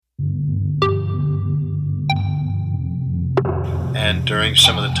And during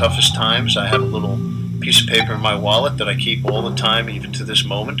some of the toughest times, I have a little piece of paper in my wallet that I keep all the time, even to this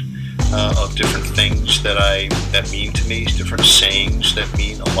moment, of different things that mean to me, different sayings that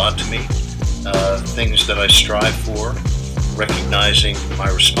mean a lot to me, things that I strive for, recognizing my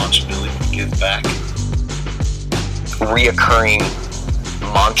responsibility to give back. Reoccurring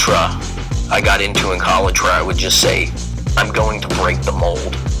mantra I got into in college where I would just say, I'm going to break the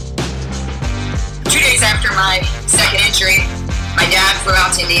mold. 2 days after my second injury, my dad flew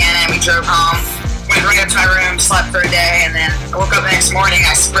out to Indiana and we drove home. Went right up to my room, slept for a day, and then I woke up the next morning,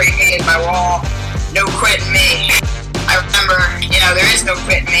 I spray painted my wall, no quitting me. I remember, there is no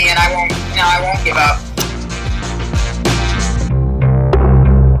quitting me, and I won't give up.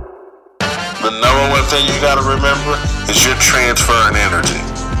 The number one thing you gotta remember is you're transferring energy.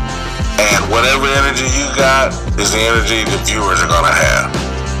 And whatever energy you got is the energy the viewers are gonna have.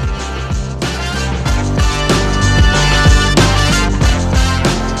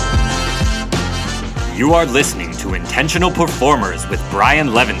 You are listening to Intentional Performers with Brian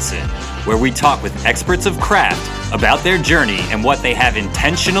Levinson, where we talk with experts of craft about their journey and what they have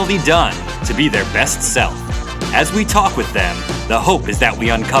intentionally done to be their best self. As we talk with them, the hope is that we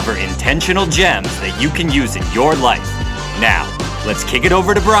uncover intentional gems that you can use in your life. Now, let's kick it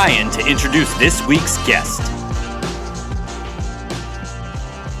over to Brian to introduce this week's guest.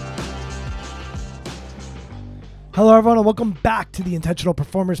 Hello, everyone, and welcome back to the Intentional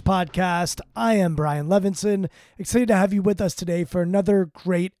Performers Podcast. I am Brian Levinson, excited to have you with us today for another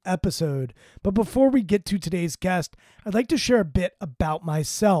great episode. But before we get to today's guest, I'd like to share a bit about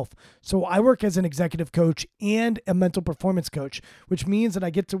myself. So I work as an executive coach and a mental performance coach, which means that I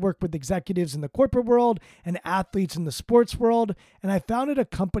get to work with executives in the corporate world and athletes in the sports world. And I founded a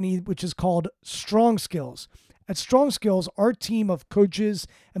company which is called Strong Skills. At Strong Skills, our team of coaches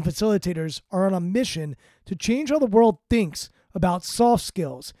and facilitators are on a mission to change how the world thinks about soft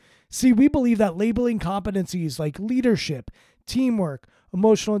skills. See, we believe that labeling competencies like leadership, teamwork,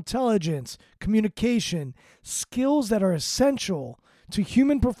 emotional intelligence, communication, skills that are essential to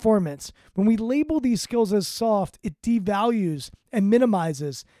human performance, when we label these skills as soft, it devalues and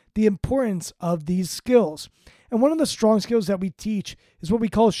minimizes the importance of these skills. And one of the strong skills that we teach is what we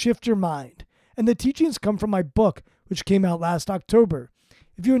call Shift Your Mind. And the teachings come from my book, which came out last October.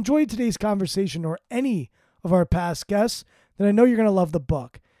 If you enjoyed today's conversation or any of our past guests, then I know you're going to love the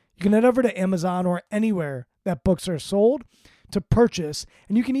book. You can head over to Amazon or anywhere that books are sold to purchase,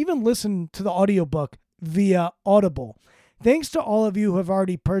 and you can even listen to the audiobook via Audible. Thanks to all of you who have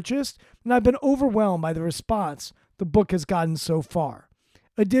already purchased, and I've been overwhelmed by the response the book has gotten so far.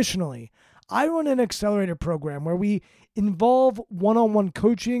 Additionally, I run an accelerator program where we involve one-on-one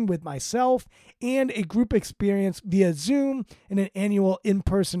coaching with myself and a group experience via Zoom in an annual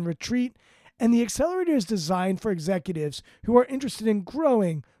in-person retreat. And the accelerator is designed for executives who are interested in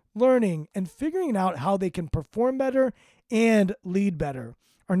growing, learning, and figuring out how they can perform better and lead better.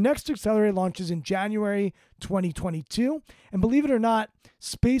 Our next accelerator launches in January 2022. And believe it or not,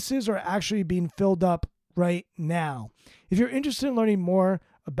 spaces are actually being filled up right now. If you're interested in learning more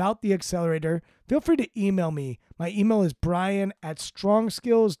about the accelerator, feel free to email me. My email is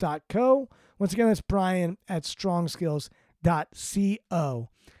brian@strongskills.co. Once again, that's brian@strongskills.co.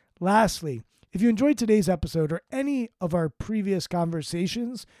 Lastly, if you enjoyed today's episode or any of our previous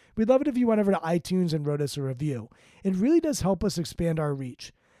conversations, we'd love it if you went over to iTunes and wrote us a review. It really does help us expand our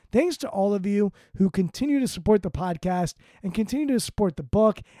reach. Thanks to all of you who continue to support the podcast and continue to support the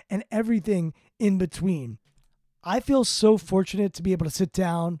book and everything in between. I feel so fortunate to be able to sit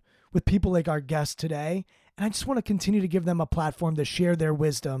down with people like our guest today, and I just want to continue to give them a platform to share their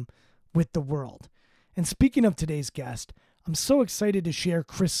wisdom with the world. And speaking of today's guest, I'm so excited to share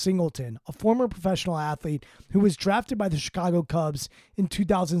Chris Singleton, a former professional athlete who was drafted by the Chicago Cubs in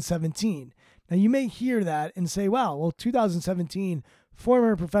 2017. Now, you may hear that and say, wow, well, 2017,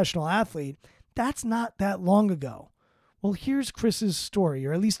 former professional athlete, that's not that long ago. Well, here's Chris's story,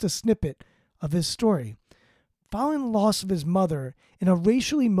 or at least a snippet of his story. Following the loss of his mother in a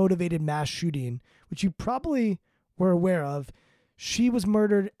racially motivated mass shooting, which you probably were aware of, she was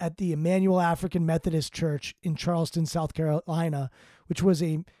murdered at the Emmanuel African Methodist Church in Charleston, South Carolina, which was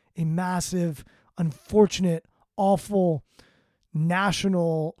a massive, unfortunate, awful,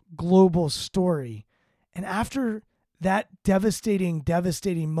 national, global story. And after that devastating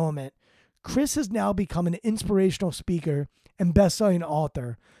moment, Chris has now become an inspirational speaker and best-selling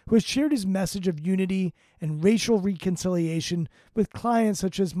author who has shared his message of unity and racial reconciliation with clients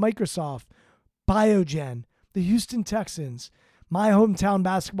such as Microsoft, Biogen, the Houston Texans, my hometown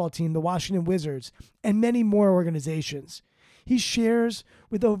basketball team, the Washington Wizards, and many more organizations. He shares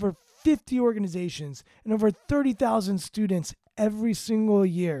with over 50 organizations and over 30,000 students every single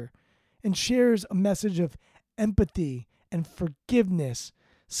year and shares a message of empathy and forgiveness,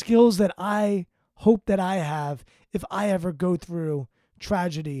 skills that I hope that I have if I ever go through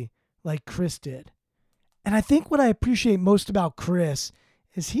tragedy like Chris did. And I think what I appreciate most about Chris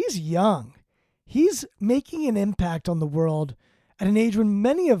is he's young. He's making an impact on the world at an age when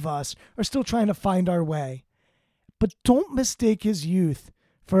many of us are still trying to find our way. But don't mistake his youth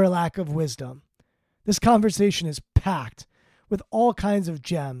for a lack of wisdom. This conversation is packed with all kinds of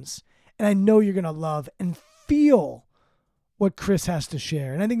gems, and I know you're going to love and feel what Chris has to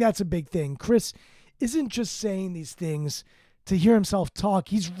share. And I think that's a big thing. Chris isn't just saying these things to hear himself talk.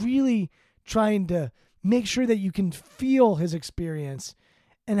 He's really trying to make sure that you can feel his experience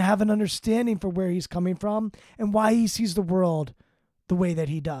and have an understanding for where he's coming from and why he sees the world the way that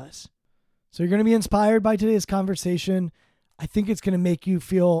he does. So you're going to be inspired by today's conversation. I think it's going to make you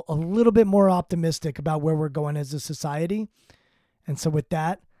feel a little bit more optimistic about where we're going as a society. And so with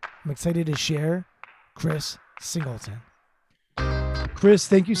that, I'm excited to share Chris Singleton. Chris,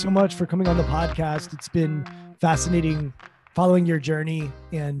 thank you so much for coming on the podcast. It's been fascinating following your journey,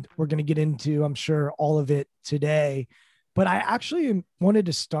 and we're going to get into, I'm sure, all of it today. But I actually wanted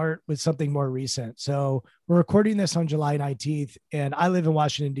to start with something more recent. So we're recording this on July 19th, and I live in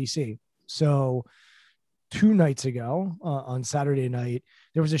Washington, D.C. So 2 nights ago, on Saturday night,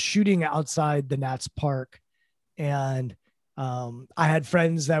 there was a shooting outside the Nats Park. And I had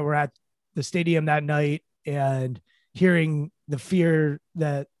friends that were at the stadium that night, and hearing the fear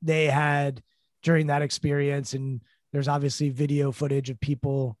that they had during that experience. And there's obviously video footage of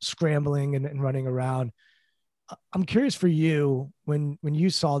people scrambling and running around. I'm curious for you, when you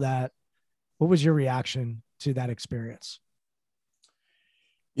saw that, what was your reaction to that experience?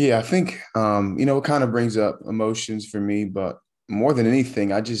 Yeah, I think, it kind of brings up emotions for me, but more than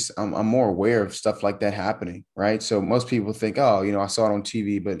anything, I'm more aware of stuff like that happening. Right. So most people think, oh, I saw it on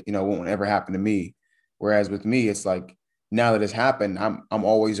TV, but, it won't ever happen to me. Whereas with me, it's like, now that it's happened, I'm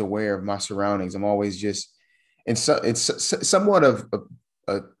always aware of my surroundings. I'm always just, and so it's somewhat of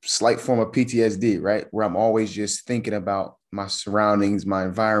a slight form of PTSD, right? Where I'm always just thinking about my surroundings, my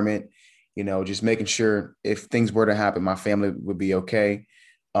environment, just making sure if things were to happen, my family would be okay.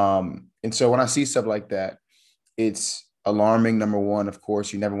 And so when I see stuff like that, it's alarming. Number one, of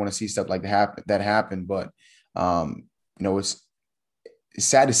course, you never want to see stuff like that happen. But, it's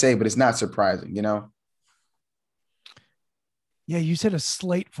sad to say, but it's not surprising, Yeah, you said a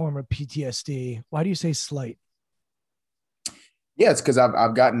slight form of PTSD. Why do you say slight? Yeah, it's because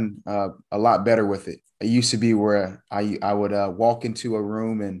I've gotten a lot better with it. It used to be where I would walk into a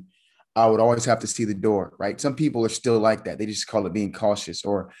room and I would always have to see the door, right? Some people are still like that. They just call it being cautious.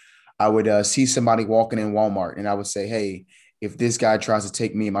 Or I would see somebody walking in Walmart and I would say, hey, if this guy tries to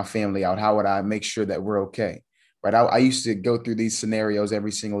take me and my family out, how would I make sure that we're okay? Right. I used to go through these scenarios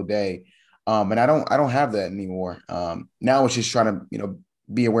every single day. And I don't have that anymore. Now it's just trying to,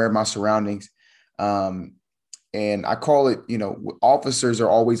 be aware of my surroundings. And I call it, officers are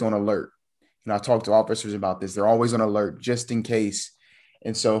always on alert. I talk to officers about this. They're always on alert just in case.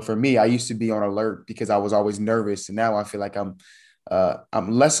 And so for me, I used to be on alert because I was always nervous. And now I feel like I'm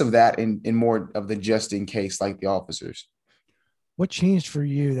less of that and more of the just in case, like the officers. What changed for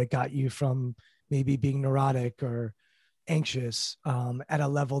you that got you from maybe being neurotic or anxious at a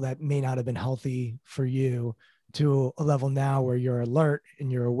level that may not have been healthy for you to a level now where you're alert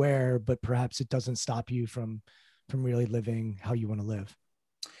and you're aware, but perhaps it doesn't stop you from really living how you want to live?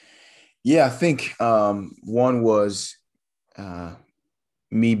 Yeah, I think one was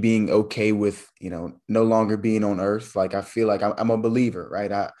me being okay with, no longer being on earth. Like, I feel like I'm a believer,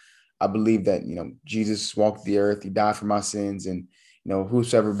 right? I believe that, Jesus walked the earth, he died for my sins, and,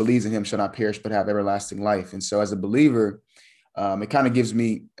 whosoever believes in him shall not perish, but have everlasting life. And so as a believer, it kind of gives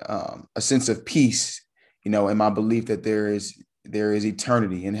me a sense of peace, in my belief that there is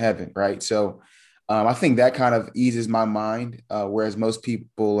eternity in heaven. Right. So I think that kind of eases my mind, whereas most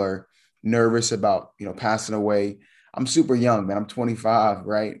people are nervous about, passing away. I'm super young, man. I'm 25.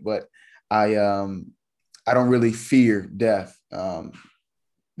 Right. But I don't really fear death.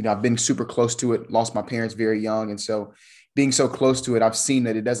 I've been super close to it, lost my parents very young. And so being so close to it, I've seen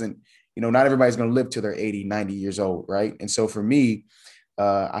that it doesn't, not everybody's going to live till they're 80, 90 years old. Right. And so for me,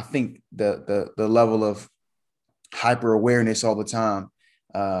 I think the level of hyper awareness all the time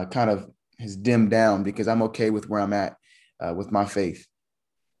kind of has dimmed down because I'm okay with where I'm at with my faith.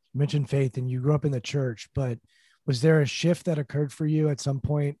 You mentioned faith and you grew up in the church, but was there a shift that occurred for you at some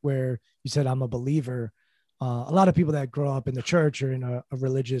point where you said, I'm a believer? A lot of people that grow up in the church or in a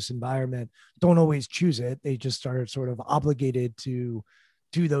religious environment don't always choose it. They just are sort of obligated to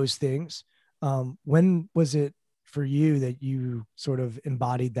do those things. When was it for you that you sort of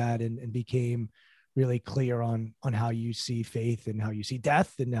embodied that and became really clear on how you see faith and how you see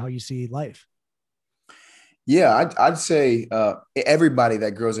death and how you see life? Yeah, I'd say everybody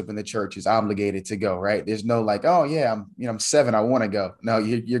that grows up in the church is obligated to go, right? There's no like, oh yeah, I'm 7, I want to go. No,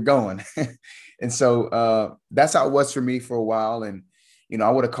 you're going. And so that's how it was for me for a while. And, I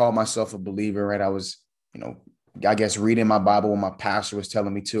would have called myself a believer, right? I was, I guess reading my Bible when my pastor was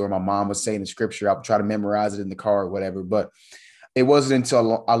telling me to, or my mom was saying the scripture. I would try to memorize it in the car or whatever. But it wasn't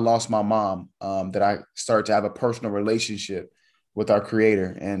until I lost my mom that I started to have a personal relationship with our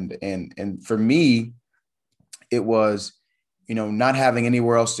Creator. And for me, it was, not having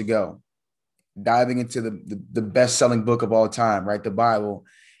anywhere else to go, diving into the best-selling book of all time, right? The Bible,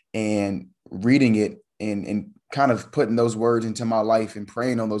 and reading it and kind of putting those words into my life and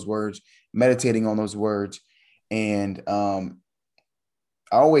praying on those words, meditating on those words. And I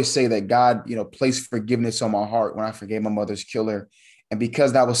always say that God, placed forgiveness on my heart when I forgave my mother's killer. And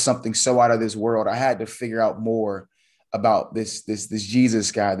because that was something so out of this world, I had to figure out more about this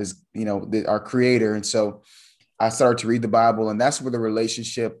Jesus guy, our Creator. And so I started to read the Bible, and that's where the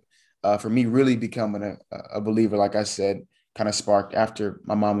relationship for me really becoming a believer, like I said, kind of sparked after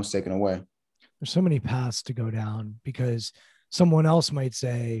my mom was taken away. There's so many paths to go down, because someone else might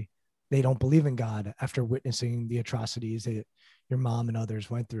say they don't believe in God after witnessing the atrocities that your mom and others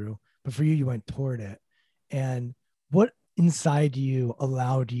went through. But for you, you went toward it. And what inside you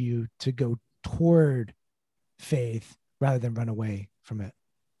allowed you to go toward faith rather than run away from it?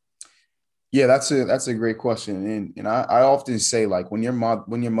 Yeah, that's a great question. And I often say, like, when your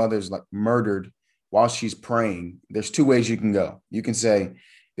mother's like murdered while she's praying, there's two ways you can go. You can say,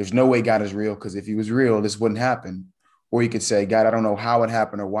 there's no way God is real, because if he was real, this wouldn't happen. Or you could say, God, I don't know how it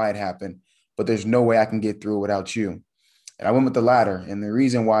happened or why it happened, but there's no way I can get through without you. And I went with the latter. And the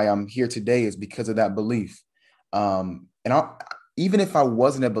reason why I'm here today is because of that belief. Even if I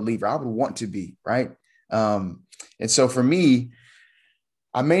wasn't a believer, I would want to be, right? And so for me,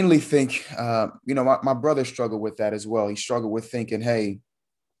 I mainly think, my brother struggled with that as well. He struggled with thinking, hey,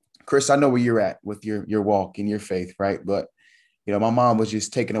 Chris, I know where you're at with your walk and your faith, right? But, my mom was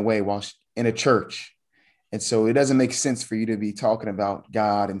just taken away while in a church. And so it doesn't make sense for you to be talking about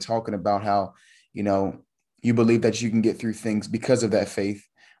God and talking about how, you believe that you can get through things because of that faith,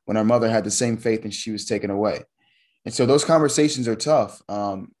 when our mother had the same faith and she was taken away. And so those conversations are tough.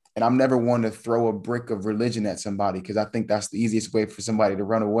 And I'm never one to throw a brick of religion at somebody, because I think that's the easiest way for somebody to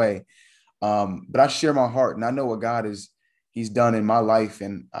run away. But I share my heart, and I know what God he's done in my life.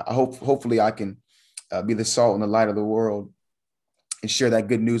 And hopefully I can be the salt and the light of the world and share that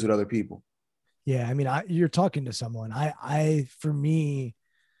good news with other people. Yeah. I mean, you're talking to someone. For me,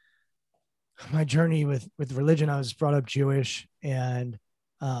 my journey with religion, I was brought up Jewish, and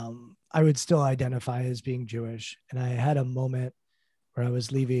I would still identify as being Jewish. And I had a moment where I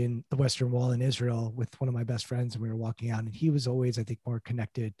was leaving the Western Wall in Israel with one of my best friends, and we were walking out, and he was always, I think, more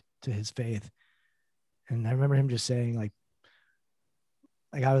connected to his faith. And I remember him just saying, like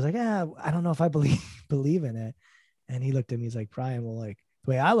I was like, yeah, I don't know if I believe in it. And he looked at me, he's like, Brian, well, like,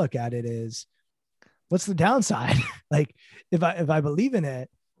 the way I look at it is, what's the downside? Like, if I believe in it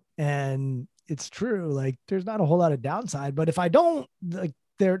and it's true, like, there's not a whole lot of downside. But if I don't, like,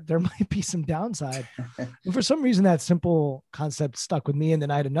 there might be some downside. And for some reason, that simple concept stuck with me. And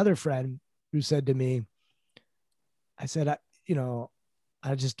then I had another friend who said to me, I said,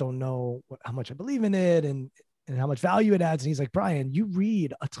 I just don't know how much I believe in it and how much value it adds. And he's like, Brian, you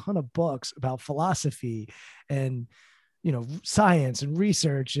read a ton of books about philosophy and, science and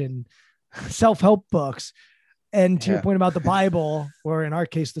research and self-help books. And to your point about the Bible, or in our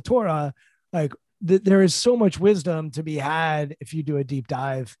case, the Torah, like, there is so much wisdom to be had if you do a deep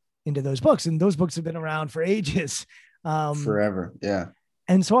dive into those books. And those books have been around for ages. Forever. Yeah.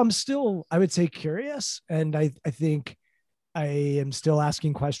 And so I'm still, I would say, curious. And I think I am still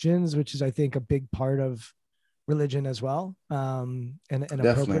asking questions, which is, I think, a big part of religion as well. And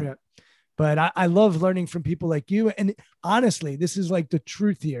appropriate. But I love learning from people like you. And honestly, this is like the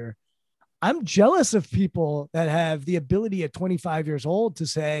truth here. I'm jealous of people that have the ability at 25 years old to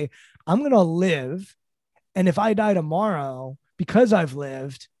say, I'm going to live. And if I die tomorrow, because I've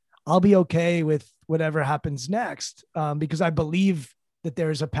lived, I'll be okay with whatever happens next. Because I believe that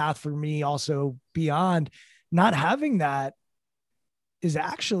there's a path for me also beyond. Not having that is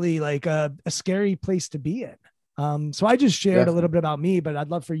actually like a scary place to be in. So I just shared a little bit about me, but I'd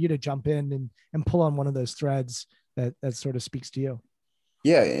love for you to jump in and pull on one of those threads that sort of speaks to you.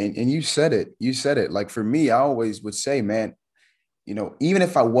 Yeah. And you said it. Like, for me, I always would say, man, even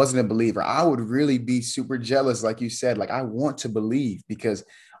if I wasn't a believer, I would really be super jealous. Like you said, like, I want to believe, because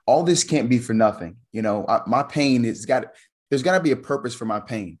all this can't be for nothing. My pain there's got to be a purpose for my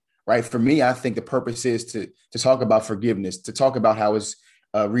pain, right? For me, I think the purpose is to talk about forgiveness, to talk about how it's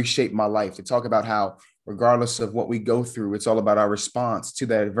reshaped my life, to talk about how, regardless of what we go through, it's all about our response to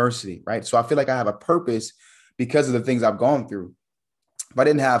that adversity, right? So I feel like I have a purpose because of the things I've gone through. If I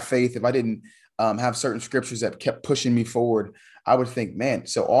didn't have faith, if I didn't have certain scriptures that kept pushing me forward, I would think, man,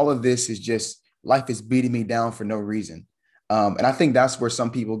 so all of this is just, life is beating me down for no reason. And I think that's where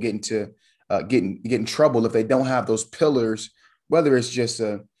some people get in trouble if they don't have those pillars, whether it's just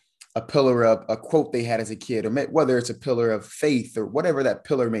a pillar of a quote they had as a kid, or whether it's a pillar of faith or whatever that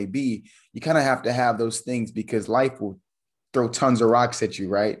pillar may be. You kind of have to have those things because life will throw tons of rocks at you,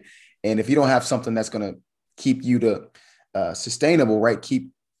 right? And if you don't have something that's going to keep you to sustainable, right?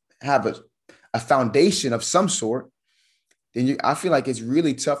 Have a foundation of some sort, then I feel like it's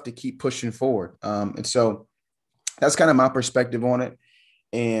really tough to keep pushing forward. And so that's kind of my perspective on it.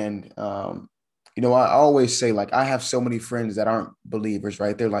 And, I always say, like, I have so many friends that aren't believers,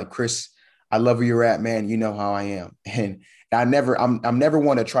 right? They're like, Chris, I love where you're at, man. You know how I am. And I'm never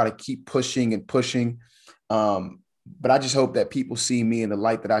one to try to keep pushing and pushing. But I just hope that people see me in the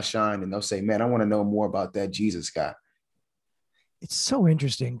light that I shine and they'll say, man, I want to know more about that Jesus guy. It's so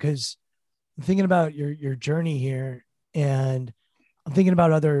interesting because I'm thinking about your journey here, and I'm thinking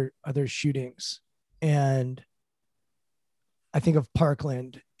about other shootings, and I think of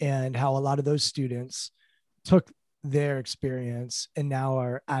Parkland and how a lot of those students took their experience and now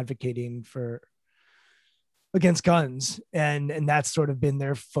are advocating against guns. And that's sort of been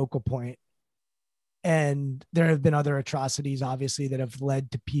their focal point. And there have been other atrocities, obviously, that have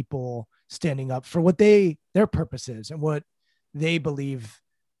led to people standing up for what their purpose is and what they believe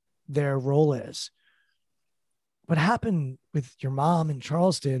their role is. What happened with your mom in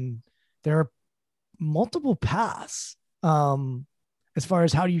Charleston, there are multiple paths as far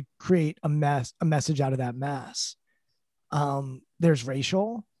as how do you create a message out of that mass. There's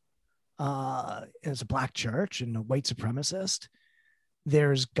racial, it's a black church and a white supremacist.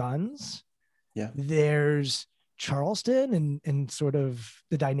 There's guns. Yeah. There's Charleston and sort of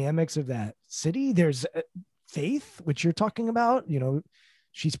the dynamics of that city. There's faith, which you're talking about,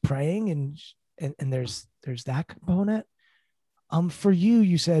 she's praying and there's that component. For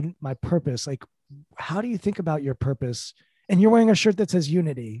you said my purpose, like, how do you think about your purpose? And you're wearing a shirt that says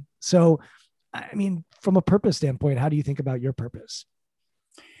unity. So, I mean, from a purpose standpoint, how do you think about your purpose?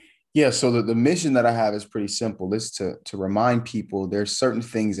 Yeah. So the mission that I have is pretty simple. It's to remind people there's certain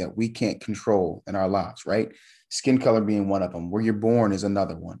things that we can't control in our lives, right? Skin color being one of them. Where you're born is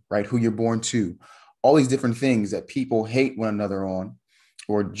another one, right? Who you're born to, all these different things that people hate one another on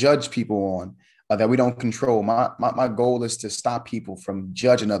or judge people on that we don't control. My goal is to stop people from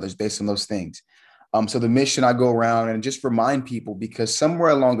judging others based on those things. So the mission, I go around and just remind people, because somewhere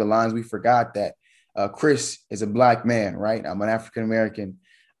along the lines, we forgot that Chris is a black man, right? I'm an African-American.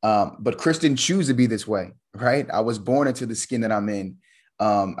 But Chris didn't choose to be this way, right? I was born into the skin that I'm in.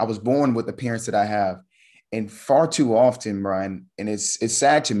 I was born with the parents that I have. And far too often, Brian, and it's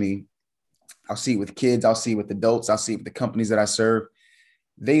sad to me, I'll see it with kids, I'll see it with adults, I'll see it with the companies that I serve.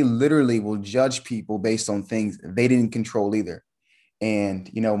 They literally will judge people based on things they didn't control either. And,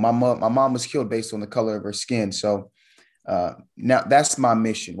 my mom was killed based on the color of her skin. So now that's my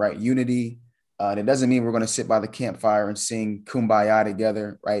mission, right? Unity. And it doesn't mean we're going to sit by the campfire and sing Kumbaya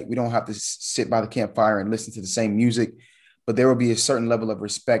together, right? We don't have to sit by the campfire and listen to the same music, but there will be a certain level of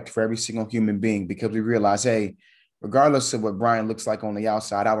respect for every single human being, because we realize, hey, regardless of what Brian looks like on the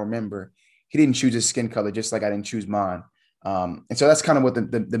outside, I'll remember he didn't choose his skin color just like I didn't choose mine. And so that's kind of what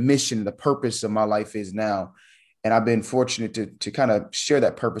the mission, the purpose of my life is now. And I've been fortunate to kind of share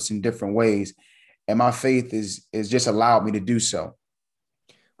that purpose in different ways. And my faith is just allowed me to do so.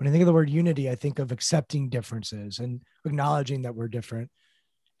 When I think of the word unity, I think of accepting differences and acknowledging that we're different.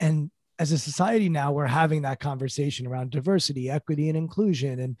 And as a society now, we're having that conversation around diversity, equity, and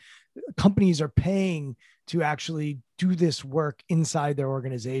inclusion. And companies are paying to actually do this work inside their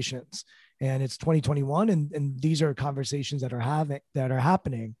organizations. And it's 2021, and these are conversations that are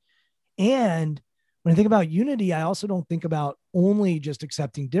happening. And when I think about unity, I also don't think about only just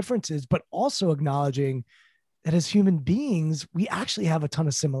accepting differences, but also acknowledging that as human beings, we actually have a ton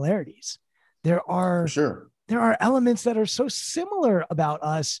of similarities. There are elements that are so similar about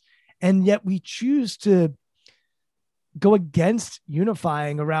us, and yet we choose to go against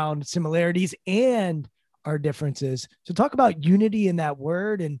unifying around similarities and our differences. So talk about unity in that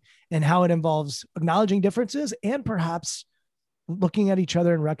word and how it involves acknowledging differences and perhaps looking at each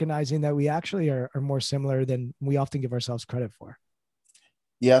other and recognizing that we actually are more similar than we often give ourselves credit for.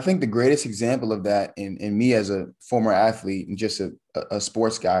 Yeah, I think the greatest example of that in me as a former athlete and just a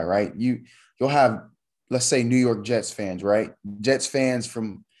sports guy, right? You'll have, let's say, New York Jets fans, right? Jets fans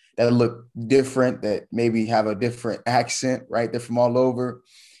from that look different, that maybe have a different accent, right? They're from all over.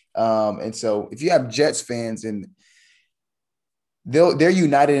 And so if you have Jets fans and they're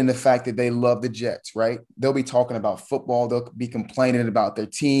united in the fact that they love the Jets, right? They'll be talking about football. They'll be complaining about their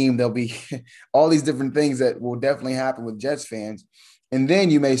team. There'll be all these different things that will definitely happen with Jets fans. And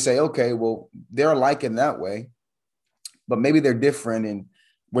then you may say, okay, well, they're alike in that way, but maybe they're different in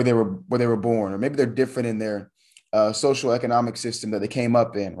where they were born, or maybe they're different in their social economic system that they came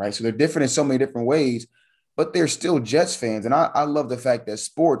up in, right? So they're different in so many different ways, but they're still Jets fans. And I love the fact that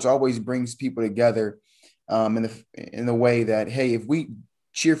sports always brings people together in the way that, hey, if we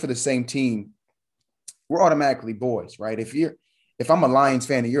cheer for the same team, we're automatically boys, right? If I'm a Lions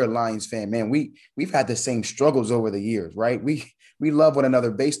fan and you're a Lions fan, man, we've had the same struggles over the years, right? We love one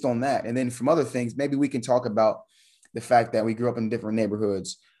another based on that. And then from other things, maybe we can talk about the fact that we grew up in different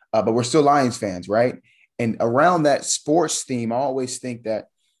neighborhoods, but we're still Lions fans, right? And around that sports theme, I always think that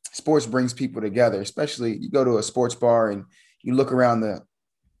sports brings people together, especially you go to a sports bar and you look around there,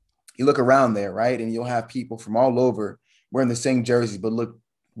 right? And you'll have people from all over wearing the same jerseys, but look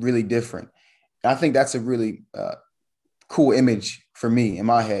really different. I think that's a really cool image for me in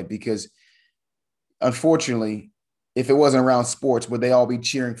my head, because unfortunately, if it wasn't around sports, would they all be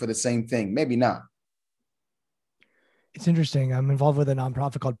cheering for the same thing? Maybe not. It's interesting. I'm involved with a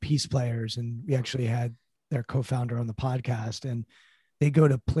nonprofit called Peace Players, and we actually had their co-founder on the podcast, and they go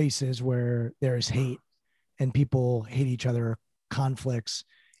to places where there is hate and people hate each other, conflicts.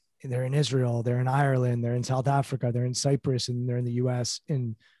 They're in Israel, they're in Ireland, they're in South Africa, they're in Cyprus, and they're in the US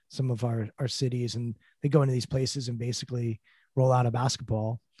in some of our cities. And they go into these places and basically roll out a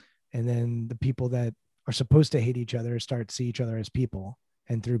basketball. And then the people that are supposed to hate each other start to see each other as people.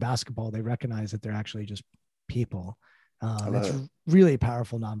 And through basketball, they recognize that they're actually just people. It's really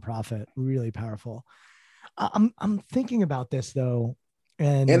powerful nonprofit, really powerful. I'm thinking about this though.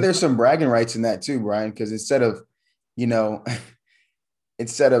 And there's some bragging rights in that too, Brian, because instead of it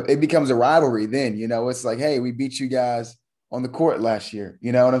becomes a rivalry, then, it's like, hey, we beat you guys on the court last year.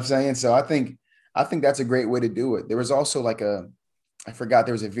 You know what I'm saying? So I think that's a great way to do it. There was also there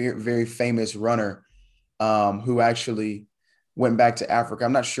was a very, very famous runner who actually went back to Africa.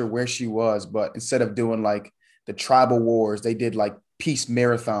 I'm not sure where she was, but instead of doing like the tribal wars, they did like peace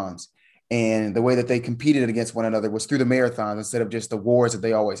marathons. And the way that they competed against one another was through the marathons instead of just the wars that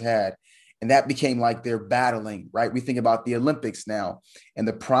they always had. And that became like their battling, right? We think about the Olympics now and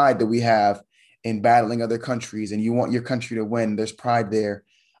the pride that we have in battling other countries, and you want your country to win. There's pride there.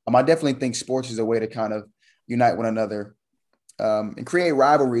 I definitely think sports is a way to kind of unite one another and create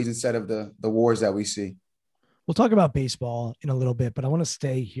rivalries instead of the wars that we see. We'll talk about baseball in a little bit, but I want to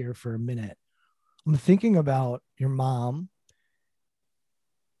stay here for a minute. I'm thinking about your mom,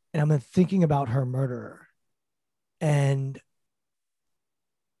 and I'm thinking about her murderer. And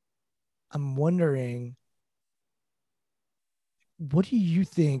I'm wondering, what do you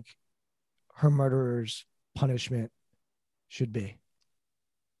think her murderer's punishment should be?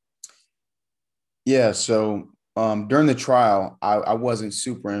 Yeah, so during the trial, I wasn't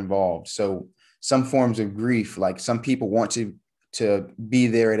super involved. So some forms of grief, like some people want to be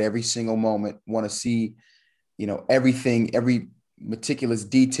there at every single moment, want to see, everything, every meticulous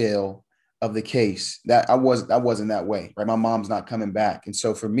detail of the case. That I wasn't that way, right? My mom's not coming back. And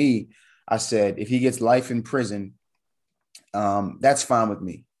so for me, I said, if he gets life in prison, that's fine with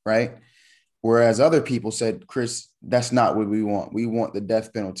me, right? Whereas other people said, Chris, that's not what we want. We want the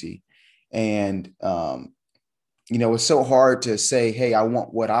death penalty. And, it's so hard to say, hey, I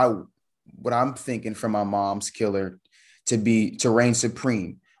want what I'm thinking from my mom's killer to reign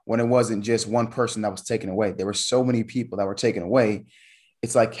supreme, when it wasn't just one person that was taken away. There were so many people that were taken away.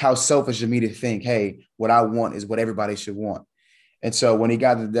 It's like, how selfish of me to think, hey, what I want is what everybody should want. And so when he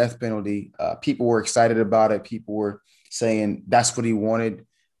got the death penalty, people were excited about it. People were saying that's what he wanted.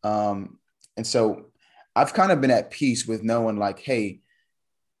 And so I've kind of been at peace with knowing, like, hey,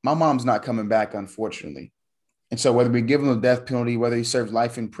 my mom's not coming back, unfortunately. And so whether we give him a death penalty, whether he serves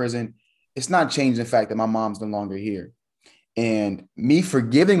life in prison, it's not changing the fact that my mom's no longer here. And me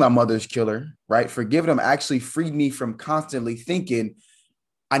forgiving my mother's killer, right? Forgiving him actually freed me from constantly thinking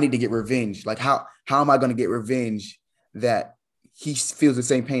I need to get revenge. Like, how am I going to get revenge that he feels the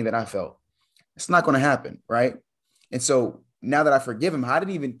same pain that I felt? It's not going to happen, right? And so now that I forgive him,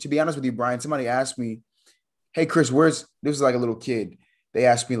 to be honest with you, Brian, somebody asked me, hey, Chris, this was like a little kid. They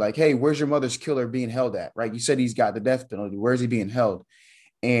asked me like, hey, where's your mother's killer being held at, right? You said he's got the death penalty. Where's he being held?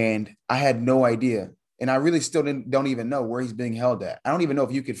 And I had no idea. And I really still don't even know where he's being held at. I don't even know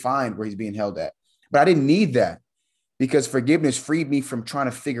if you could find where he's being held at. But I didn't need that, because forgiveness freed me from trying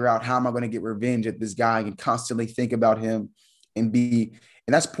to figure out how am I going to get revenge at this guy and constantly think about him and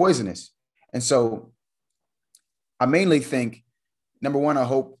that's poisonous. And so I mainly think, number one, I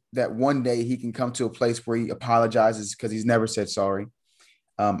hope that one day he can come to a place where he apologizes, because he's never said sorry.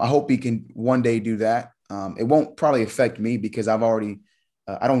 I hope he can one day do that. It won't probably affect me, because I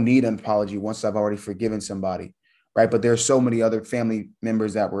don't need an apology once I've already forgiven somebody, right? But there are so many other family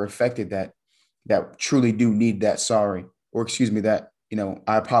members that were affected that truly do need that sorry, or excuse me, that,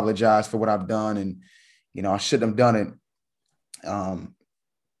 I apologize for what I've done, and, I shouldn't have done it.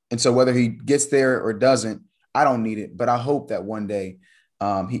 And so whether he gets there or doesn't, I don't need it, but I hope that one day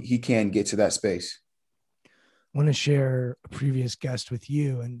he can get to that space. I want to share a previous guest with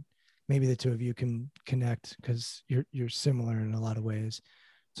you, and maybe the two of you can connect, because you're similar in a lot of ways.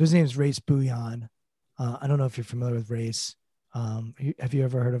 So his name is Race Bouillon. I don't know if you're familiar with Race. Have you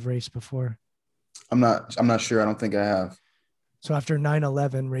ever heard of Race before? I'm not sure. I don't think I have. So after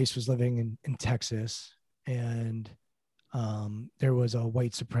 9/11, Race was living in Texas, and there was a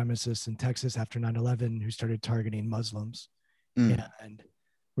white supremacist in Texas after 9/11 who started targeting Muslims. And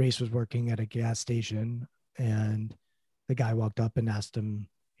Race was working at a gas station, and the guy walked up and asked him,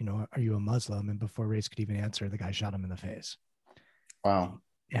 are you a Muslim? And before Race could even answer, the guy shot him in the face. Wow.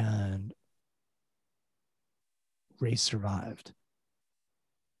 And Race survived.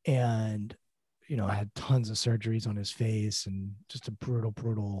 And, had tons of surgeries on his face, and just a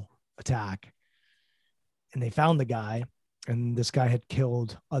brutal attack. And they found the guy, and this guy had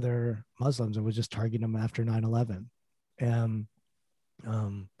killed other Muslims and was just targeting them after 9/11. And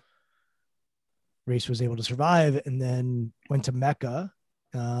Race was able to survive, and then went to Mecca,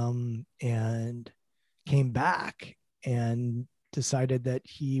 and came back and decided that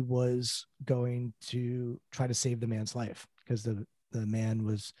he was going to try to save the man's life, because the man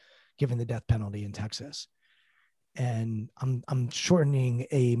was given the death penalty in Texas. And I'm shortening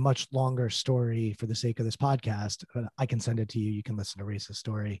a much longer story for the sake of this podcast, but I can send it to you. You can listen to Race's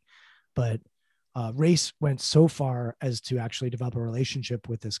story. But Race went so far as to actually develop a relationship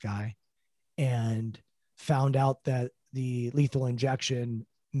with this guy, and found out that the lethal injection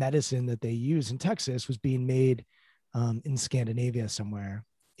medicine that they use in Texas was being made in Scandinavia somewhere,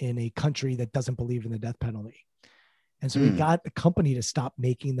 in a country that doesn't believe in the death penalty. And so he got the company to stop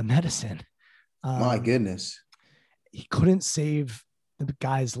making the medicine. My goodness. He couldn't save the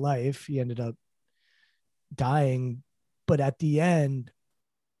guy's life. He ended up dying. But at the end,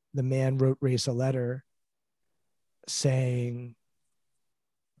 the man wrote Race a letter saying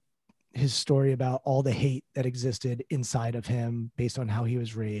his story about all the hate that existed inside of him based on how he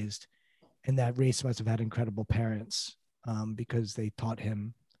was raised, and that Race must have had incredible parents because they taught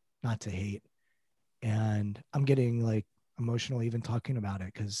him not to hate. And I'm getting emotional even talking about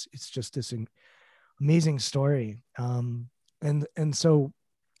it, because it's just this amazing story. And so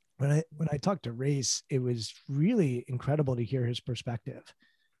when I talked to Race, it was really incredible to hear his perspective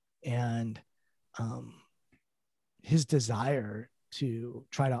and his desire to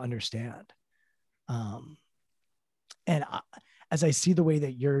try to understand. As I see the way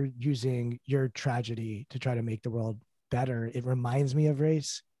that you're using your tragedy to try to make the world better, it reminds me of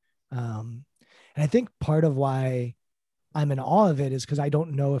Race. And I think part of why I'm in awe of it is because I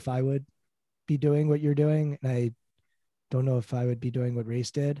don't know if I would be doing what you're doing. And I don't know if I would be doing what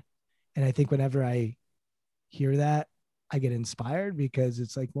Race did. And I think whenever I hear that, I get inspired, because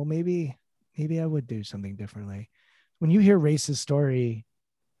it's like, well, maybe I would do something differently. When you hear Race's story,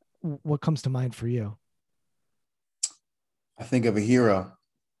 what comes to mind for you? I think of a hero.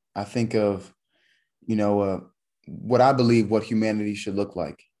 I think of, what I believe what humanity should look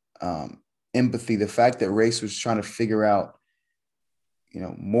like. Empathy, the fact that Race was trying to figure out,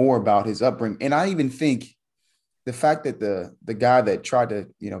 more about his upbringing. And I even think the fact that the guy that tried to,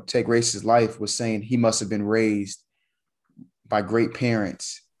 take Race's life was saying he must have been raised by great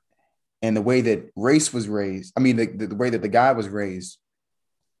parents. And the way that Race was raised, the way that the guy was raised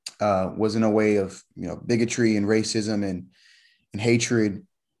was in a way of, bigotry and racism and hatred.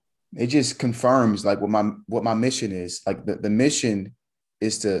 It just confirms what my mission is. The mission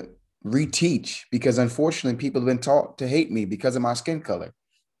is to reteach, because unfortunately people have been taught to hate me because of my skin color.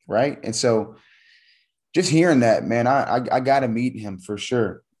 Right. And so just hearing that, man, I got to meet him for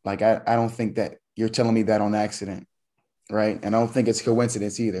sure. I don't think that you're telling me that on accident. Right. And I don't think it's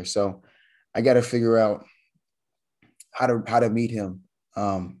coincidence either. So I got to figure out how to meet him.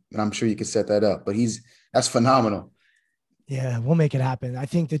 And I'm sure you can set that up, but that's phenomenal. Yeah, we'll make it happen. I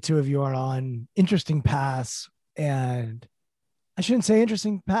think the two of you are on interesting paths, and I shouldn't say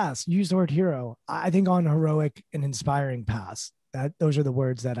interesting paths. Use the word hero. I think on heroic and inspiring paths. Those are the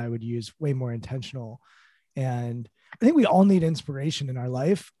words that I would use, way more intentional. And I think we all need inspiration in our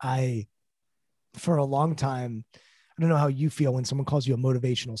life. For a long time, I don't know how you feel when someone calls you a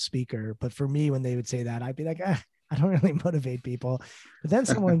motivational speaker, but for me, when they would say that, I'd be like, I don't really motivate people. But then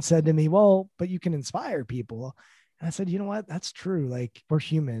someone said to me, well, but you can inspire people. And I said, you know what? That's true. Like, we're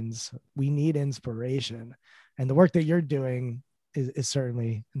humans. We need inspiration. And the work that you're doing is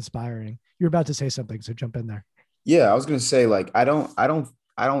certainly inspiring. You're about to say something, so jump in there. Yeah, I was gonna say, like, I don't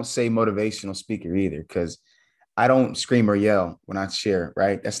say motivational speaker either, because I don't scream or yell when I share,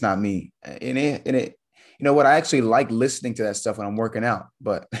 right? That's not me. You know what? I actually like listening to that stuff when I'm working out,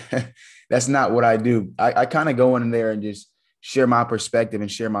 but that's not what I do. I kind of go in there and just share my perspective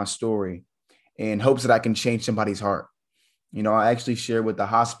and share my story in hopes that I can change somebody's heart. You know, I actually shared with the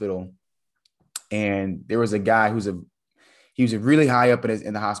hospital, and there was a guy he was really high up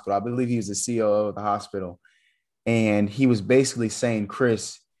in the hospital. I believe he was the COO of the hospital. And he was basically saying,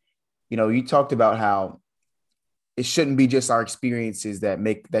 Chris, you know, you talked about how it shouldn't be just our experiences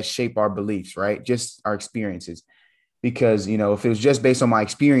that shape our beliefs, right? Just our experiences. Because, you know, if it was just based on my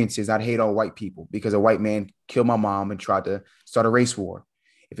experiences, I'd hate all white people because a white man killed my mom and tried to start a race war.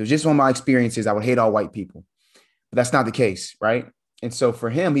 If it was just on my experiences, I would hate all white people. But that's not the case, right? And so for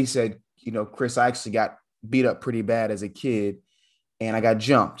him, he said, you know, Chris, I actually got beat up pretty bad as a kid, and I got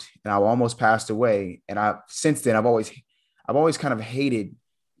jumped and I almost passed away. And since then, I've always kind of hated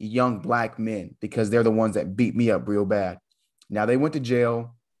young Black men because they're the ones that beat me up real bad. Now they went to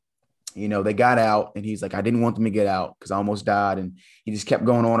jail, you know, they got out, and he's like, I didn't want them to get out because I almost died. And he just kept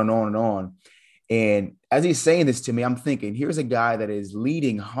going on and on and on. And as he's saying this to me, I'm thinking, here's a guy that is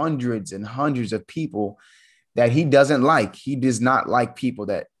leading hundreds and hundreds of people that he doesn't like. He does not like people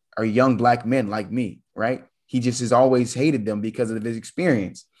that are young Black men like me, right? He just has always hated them because of his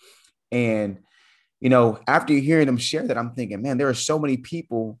experience. And, you know, after hearing him share that, I'm thinking, man, there are so many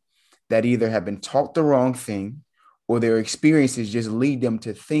people that either have been taught the wrong thing or their experiences just lead them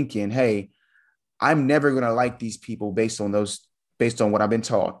to thinking, hey, I'm never going to like these people based on what I've been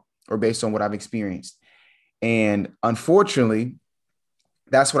taught or based on what I've experienced. And unfortunately,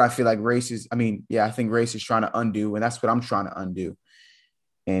 that's what I feel like I think race is trying to undo. And that's what I'm trying to undo.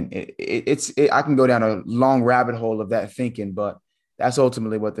 And I can go down a long rabbit hole of that thinking, but that's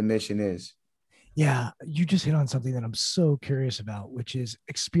ultimately what the mission is. Yeah, you just hit on something that I'm so curious about, which is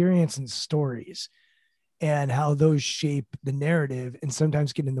experience and stories and how those shape the narrative and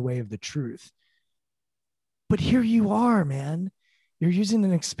sometimes get in the way of the truth. But here you are, man. You're using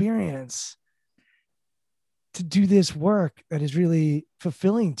an experience to do this work that is really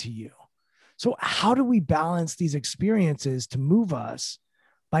fulfilling to you. So how do we balance these experiences to move us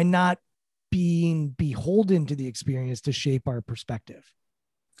by not being beholden to the experience to shape our perspective?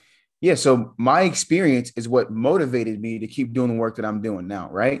 Yeah. So my experience is what motivated me to keep doing the work that I'm doing now.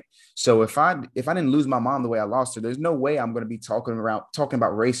 Right. So if I didn't lose my mom the way I lost her, there's no way I'm going to be talking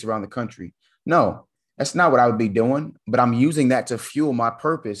about race around the country. No, that's not what I would be doing, but I'm using that to fuel my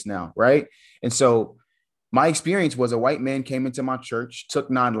purpose now. Right. And so my experience was a white man came into my church, took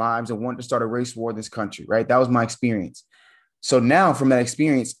 9 lives, and wanted to start a race war in this country. Right. That was my experience. So now from that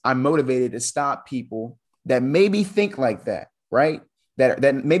experience, I'm motivated to stop people that maybe think like that. Right.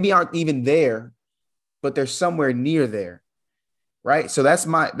 That maybe aren't even there, but they're somewhere near there, right? So that's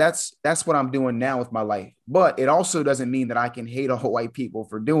what I'm doing now with my life. But it also doesn't mean that I can hate all white people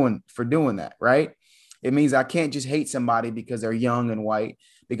for doing that, right? It means I can't just hate somebody because they're young and white,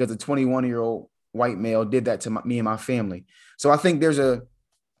 because a 21-year-old white male did that to me and my family. So I think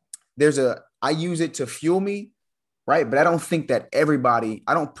I use it to fuel me, right? But I don't think that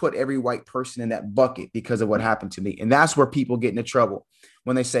I don't put every white person in that bucket because of what happened to me. And that's where people get into trouble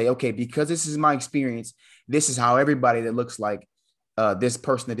when they say, okay, because this is my experience, this is how everybody that looks like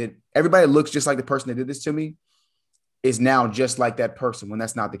everybody that looks just like the person that did this to me is now just like that person, when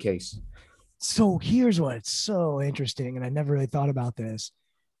that's not the case. So here's what's so interesting, and I never really thought about this.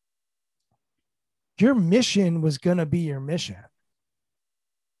 Your mission was going to be your mission.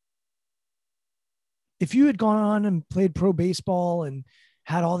 If you had gone on and played pro baseball and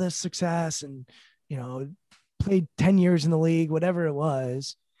had all this success and, you know, played 10 years in the league, whatever it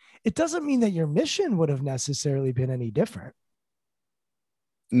was, it doesn't mean that your mission would have necessarily been any different.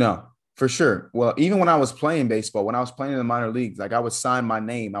 No, for sure. Well, even when I was playing baseball, when I was playing in the minor leagues, like I would sign my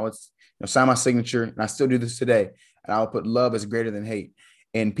name, I would sign my signature, and I still do this today. And I would put love is greater than hate.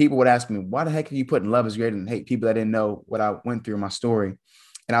 And people would ask me, why the heck are you putting love is greater than hate? People that didn't know what I went through in my story.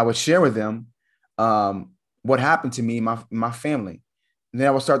 And I would share with them what happened to me, my family. And then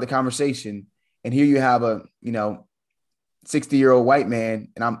I would start the conversation. And here you have a 60-year-old white man,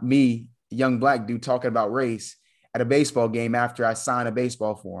 and I'm me, young black dude, talking about race at a baseball game after I signed a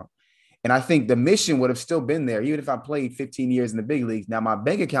baseball for him. And I think the mission would have still been there, even if I played 15 years in the big leagues. Now, my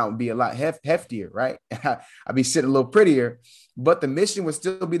bank account would be a lot heftier, right? I'd be sitting a little prettier, but the mission would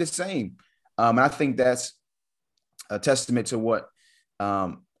still be the same. And I think that's a testament to what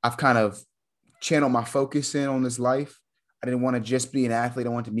I've kind of channeled my focus in on this life. I didn't want to just be an athlete. I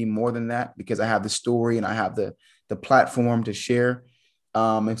wanted to be more than that because I have the story and I have the platform to share.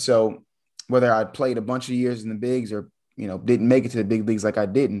 And so whether I played a bunch of years in the bigs or, didn't make it to the big leagues like I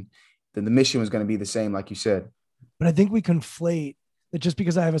didn't, then the mission was going to be the same, like you said. But I think we conflate that just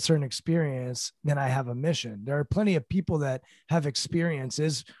because I have a certain experience, then I have a mission. There are plenty of people that have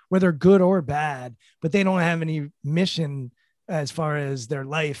experiences, whether good or bad, but they don't have any mission as far as their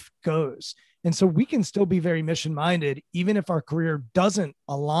life goes. And so we can still be very mission minded, even if our career doesn't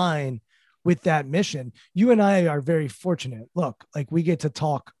align with that mission. You and I are very fortunate. Look, like we get to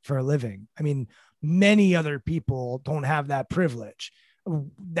talk for a living. I mean, many other people don't have that privilege.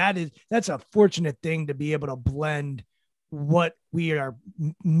 That's a fortunate thing to be able to blend what we are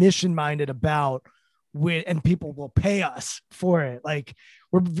mission minded about with, and people will pay us for it. Like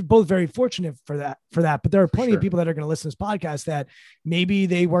we're both very fortunate for that, but there are plenty of people that are going to listen to this podcast that maybe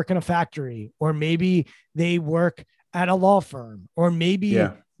they work in a factory, or maybe they work at a law firm, or maybe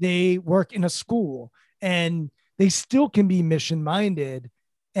they work in a school, and they still can be mission minded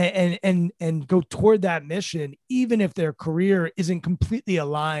and go toward that mission, even if their career isn't completely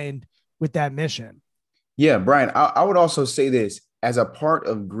aligned with that mission. Yeah, Brian, I would also say this as a part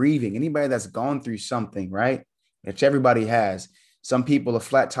of grieving. Anybody that's gone through something, right? Which everybody has. Some people, a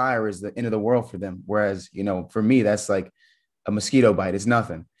flat tire is the end of the world for them. Whereas, for me, that's like a mosquito bite. It's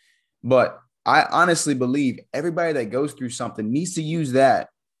nothing. But I honestly believe everybody that goes through something needs to use that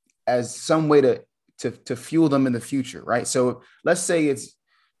as some way to fuel them in the future, right? So let's say it's,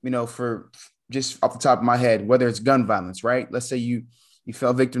 for just off the top of my head, whether it's gun violence, right? Let's say you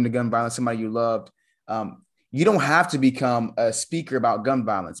fell victim to gun violence, somebody you loved. You don't have to become a speaker about gun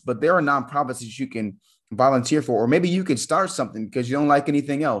violence, but there are nonprofits that you can volunteer for, or maybe you could start something because you don't like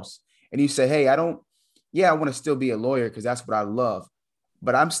anything else. And you say, hey, I want to still be a lawyer because that's what I love,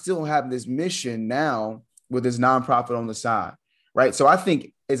 but I'm still having this mission now with this nonprofit on the side, right? So I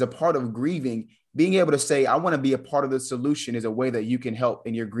think as a part of grieving, being able to say, I want to be a part of the solution is a way that you can help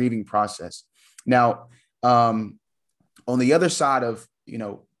in your grieving process. Now, on the other side of,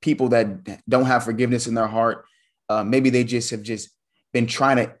 people that don't have forgiveness in their heart, maybe they have been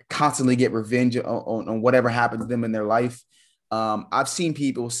trying to constantly get revenge on whatever happened to them in their life. I've seen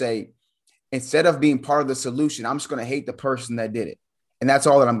people say, instead of being part of the solution, I'm just going to hate the person that did it. And that's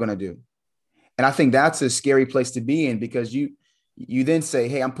all that I'm going to do. And I think that's a scary place to be in, because you then say,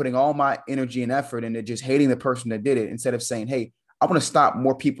 hey, I'm putting all my energy and effort into just hating the person that did it, instead of saying, hey, I want to stop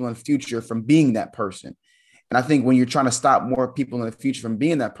more people in the future from being that person. And I think when you're trying to stop more people in the future from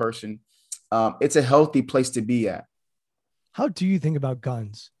being that person, it's a healthy place to be at. How do you think about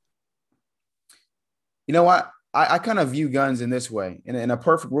guns? You know what? I kind of view guns in this way. In a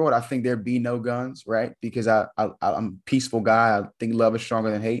perfect world, I think there'd be no guns, right? Because I'm a peaceful guy. I think love is stronger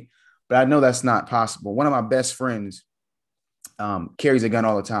than hate. But I know that's not possible. One of my best friends carries a gun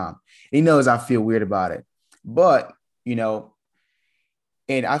all the time. He knows I feel weird about it. But,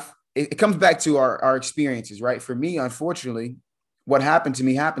 and it comes back to our experiences, right? For me, unfortunately, what happened to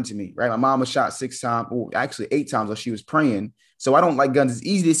me, right? My mom was shot 6 times, well, actually 8 times while she was praying. So I don't like guns. It's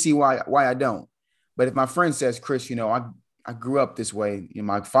easy to see why I don't. But if my friend says, Chris, I grew up this way.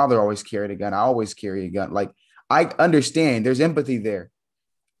 My father always carried a gun. I always carry a gun. Like, I understand there's empathy there,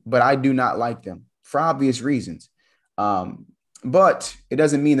 but I do not like them for obvious reasons. But it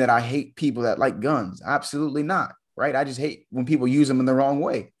doesn't mean that I hate people that like guns. Absolutely not, right? I just hate when people use them in the wrong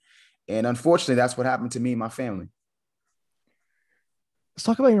way. And unfortunately, that's what happened to me and my family. Let's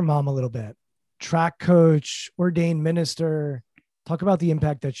talk about your mom a little bit. Track coach, ordained minister. Talk about the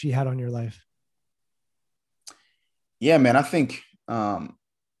impact that she had on your life. Yeah, man, I think I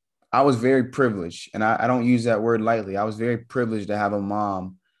was very privileged, and I don't use that word lightly. I was very privileged to have a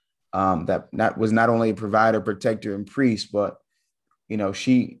mom that was not only a provider, protector, and priest, but,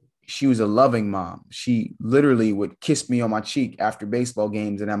 she was a loving mom. She literally would kiss me on my cheek after baseball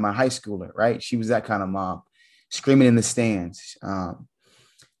games and at my high schooler, right? She was that kind of mom, screaming in the stands. And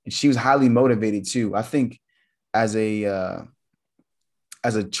she was highly motivated too. I think as a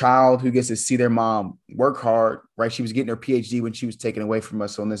child who gets to see their mom work hard, right? She was getting her PhD when she was taken away from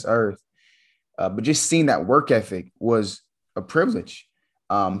us on this earth. But just seeing that work ethic was a privilege.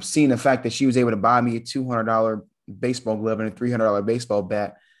 Seeing the fact that she was able to buy me a $200 baseball glove and a $300 baseball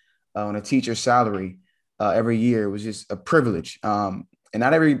bat on a teacher's salary every year. It was just a privilege. And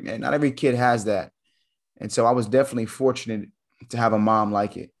not every kid has that. And so I was definitely fortunate to have a mom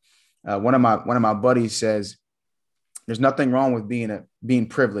like it. One of my buddies says, there's nothing wrong with being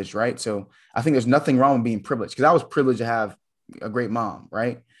privileged, right? So I think there's nothing wrong with being privileged, because I was privileged to have a great mom,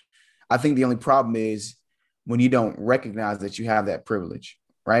 right? I think the only problem is when you don't recognize that you have that privilege,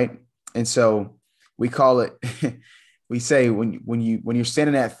 right? And so we call it, we say when you're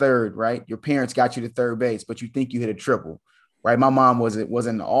standing at third, right? Your parents got you to third base, but you think you hit a triple, right? My mom was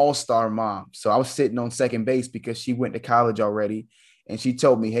an all-star mom, so I was sitting on second base because she went to college already. And she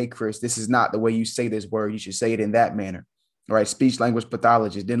told me, hey, Chris, this is not the way you say this word. You should say it in that manner, right? Speech language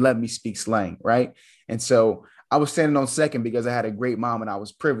pathologist didn't let me speak slang, right? And so I was standing on second because I had a great mom and I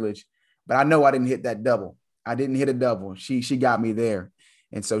was privileged, but I know I didn't hit that double. I didn't hit a double. She got me there.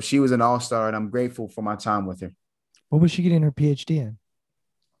 And so she was an all-star, and I'm grateful for my time with her. What was she getting her PhD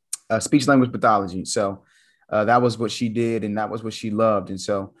in? Speech language pathology. So that was what she did, and that was what she loved. And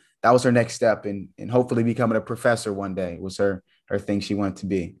so that was her next step, and hopefully becoming a professor one day was her thing she wanted to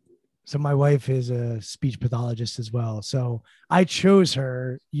be. So my wife is a speech pathologist as well. So I chose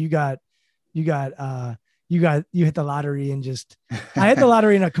her. You hit the lottery, and I hit the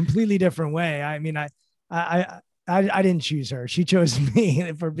lottery in a completely different way. I mean, I didn't choose her. She chose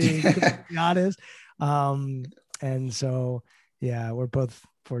me, for being completely honest. And so, yeah, we're both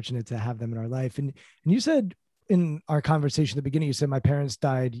fortunate to have them in our life. And you said in our conversation at the beginning, you said my parents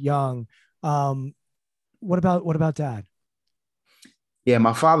died young. What about dad? Yeah,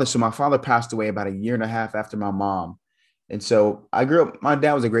 my father passed away about a year and a half after my mom. And so I grew up, my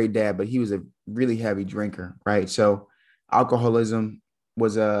dad was a great dad, but he was a really heavy drinker, right? So alcoholism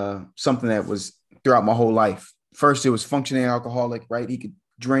was something that was throughout my whole life. First, it was functioning alcoholic, right? He could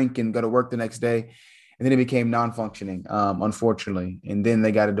drink and go to work the next day. And then it became non-functioning, unfortunately. And then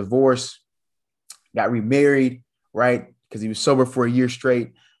they got a divorce, got remarried, right? Because he was sober for a year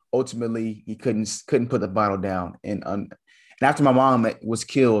straight. Ultimately, he couldn't put the bottle down. And after my mom was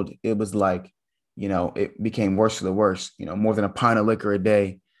killed, it was like, it became worse for the worse, more than a pint of liquor a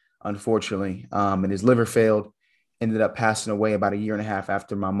day, unfortunately. And his liver failed, ended up passing away about a year and a half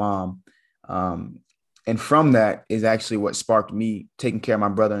after my mom. And from that is actually what sparked me taking care of my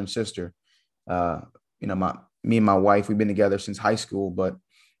brother and sister. Me and my wife, we've been together since high school, but,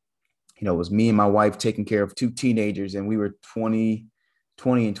 it was me and my wife taking care of two teenagers, and we were 20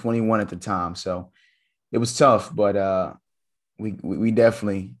 and 21 at the time. So it was tough, but we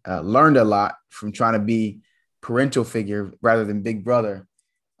definitely learned a lot from trying to be parental figure rather than big brother.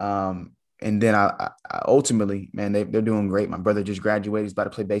 And then I ultimately, man, they're doing great. My brother just graduated. He's about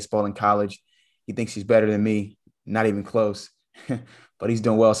to play baseball in college. He thinks he's better than me. Not even close, but he's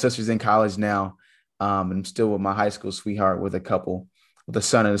doing well. Sister's in college now. And I'm still with my high school sweetheart with a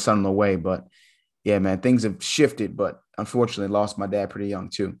son and a son on the way. But yeah, man, things have shifted, but unfortunately lost my dad pretty young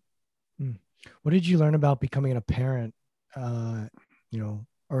too. What did you learn about becoming a parent,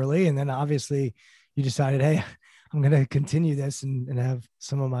 early? And then obviously you decided, hey, I'm going to continue this and have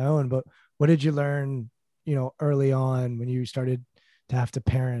some of my own. But what did you learn, early on when you started to have to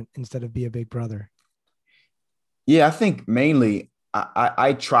parent instead of be a big brother? Yeah, I think mainly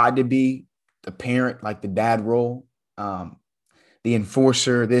I tried to be the parent, like the dad role, the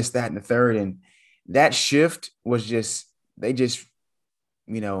enforcer, this, that, and the third. And that shift was they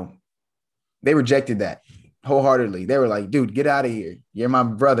rejected that wholeheartedly. They were like, dude, get out of here. You're my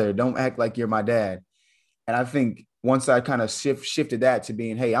brother. Don't act like you're my dad. And I think once I kind of shifted that to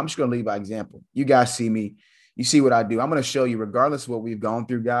being, hey, I'm just going to lead by example. You guys see me. You see what I do. I'm going to show you, regardless of what we've gone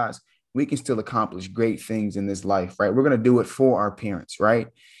through, guys, we can still accomplish great things in this life, right? We're going to do it for our parents, right?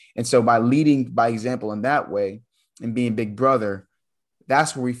 And so by leading by example in that way and being big brother,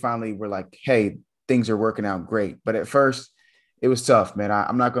 that's where we finally were like, hey, things are working out great. But at first, it was tough, man.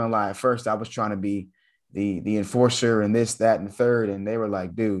 I'm not going to lie. At first, I was trying to be the enforcer and this, that, and the third. And they were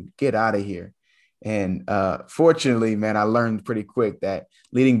like, dude, get out of here. And fortunately, man, I learned pretty quick that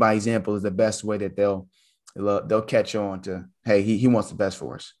leading by example is the best way that they'll catch on to, hey, he wants the best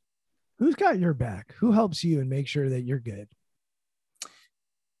for us. Who's got your back? Who helps you and make sure that you're good?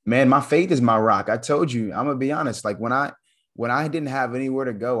 Man, my faith is my rock. I told you, I'm going to be honest. Like when I didn't have anywhere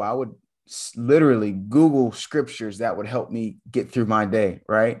to go, I would literally Google scriptures that would help me get through my day.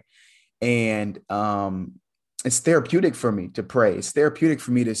 Right. And it's therapeutic for me to pray. It's therapeutic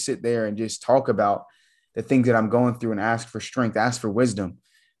for me to sit there and just talk about the things that I'm going through and ask for strength, ask for wisdom.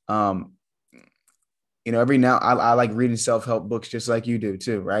 Every now I like reading self-help books just like you do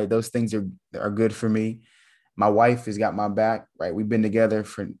too. Right. Those things are good for me. My wife has got my back. Right. We've been together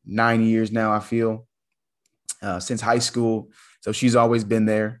for 9 years now, I feel, since high school. So she's always been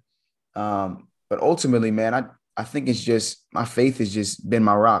there. but ultimately, man, I think it's just my faith has just been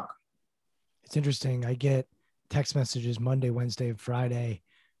my rock. It's interesting. I get text messages Monday, Wednesday, and Friday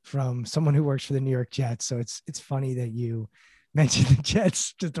from someone who works for the New York Jets. So it's funny that you mentioned the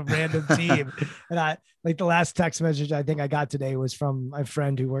Jets, just a random team. And I like the last text message I think I got today was from my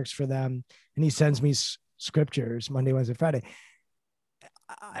friend who works for them, and he sends me scriptures Monday, Wednesday, Friday.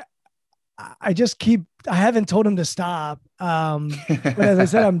 I just I haven't told him to stop. But as I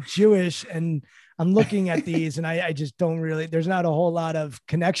said, I'm Jewish and I'm looking at these and I just don't really, there's not a whole lot of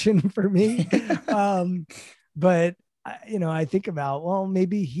connection for me. But I think about, well,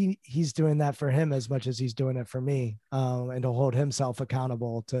 maybe he's doing that for him as much as he's doing it for me, and to hold himself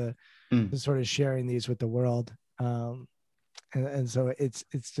accountable to sort of sharing these with the world. And so it's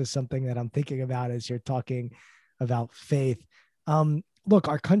just something that I'm thinking about as you're talking about faith. Look,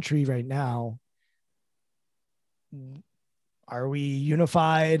 our country right now, are we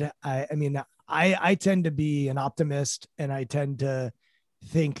unified? I mean, I tend to be an optimist, and I tend to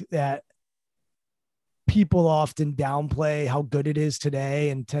think that people often downplay how good it is today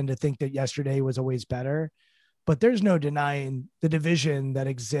and tend to think that yesterday was always better. But there's no denying the division that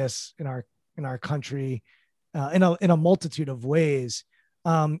exists in our country in a multitude of ways.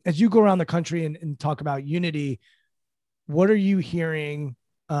 As you go around the country and talk about unity, what are you hearing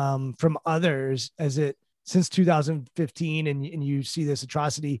from others since 2015 and you see this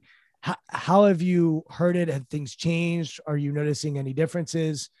atrocity? How have you heard it? Have things changed? Are you noticing any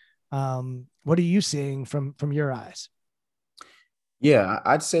differences? What are you seeing from your eyes? Yeah,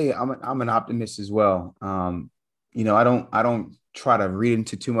 I'd say I'm an optimist as well. I don't try to read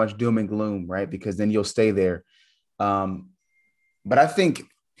into too much doom and gloom, right? Because then you'll stay there. But I think,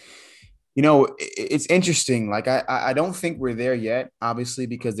 it's interesting. Like, I don't think we're there yet, obviously,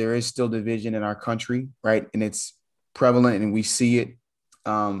 because there is still division in our country, right? And it's prevalent and we see it.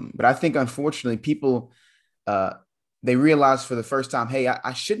 But I think, unfortunately, people, they realize for the first time, hey,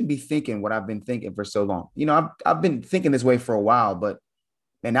 I shouldn't be thinking what I've been thinking for so long. I've been thinking this way for a while,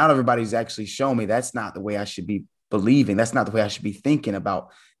 and now everybody's actually shown me that's not the way I should be believing. That's not the way I should be thinking about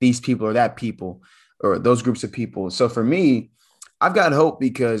these people or that people or those groups of people. So for me, I've got hope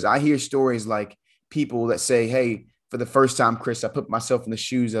because I hear stories like people that say, hey, for the first time, Chris, I put myself in the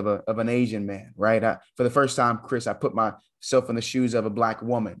shoes of an Asian man, right? For the first time, Chris, I put myself in the shoes of a Black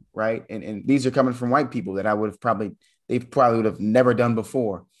woman, right? And these are coming from white people that they probably would have never done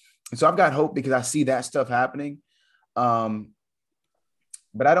before. And so I've got hope because I see that stuff happening. But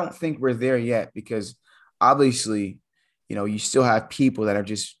I don't think we're there yet because obviously, you still have people that are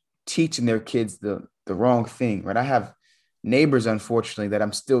just teaching their kids the wrong thing, right? I have neighbors, unfortunately, that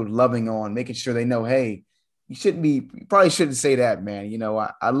I'm still loving on, making sure they know, hey, you probably shouldn't say that, man.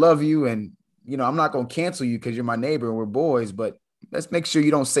 I love you and, I'm not going to cancel you because you're my neighbor and we're boys, but let's make sure you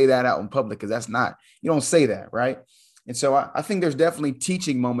don't say that out in public because you don't say that, right? And so I think there's definitely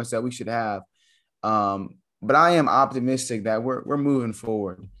teaching moments that we should have. But I am optimistic that we're moving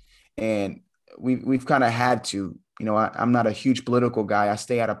forward and we've kind of had to, I'm not a huge political guy. I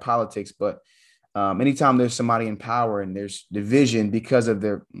stay out of politics, but anytime there's somebody in power and there's division because of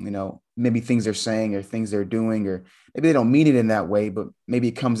their, maybe things they're saying or things they're doing, or maybe they don't mean it in that way, but maybe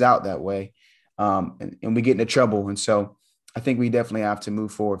it comes out that way. And we get into trouble. And so I think we definitely have to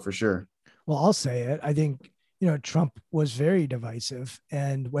move forward for sure. Well, I'll say it. I think, Trump was very divisive,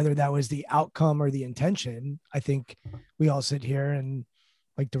 and whether that was the outcome or the intention, I think we all sit here and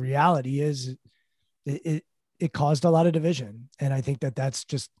like the reality is it caused a lot of division. And I think that's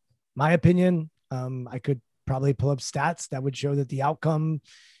just my opinion. I could probably pull up stats that would show that the outcome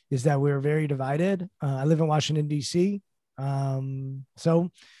is that we're very divided. I live in Washington, D.C.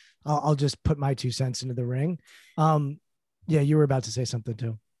 So I'll just put my 2 cents into the ring. Yeah, you were about to say something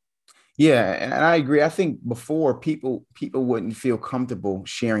too. Yeah, and I agree. I think before people wouldn't feel comfortable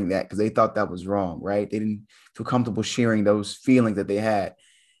sharing that because they thought that was wrong, right? They didn't feel comfortable sharing those feelings that they had.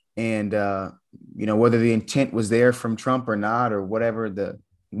 And, whether the intent was there from Trump or not, or whatever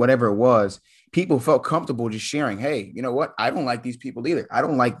it was, people felt comfortable just sharing, hey, you know what? I don't like these people either. I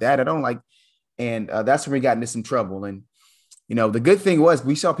don't like that. And that's when we got into some trouble. And, the good thing was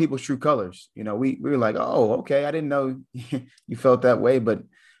we saw people's true colors. We were like, oh, okay. I didn't know you felt that way, but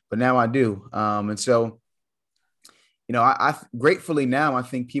now I do. And so, I gratefully now I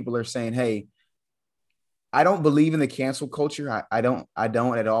think people are saying, hey, I don't believe in the cancel culture. I don't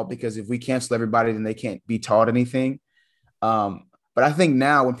at all, because if we cancel everybody, then they can't be taught anything. But I think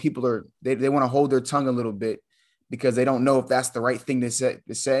now when people they want to hold their tongue a little bit because they don't know if that's the right thing to say,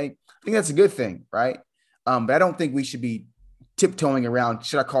 I think that's a good thing, right? But I don't think we should be tiptoeing around,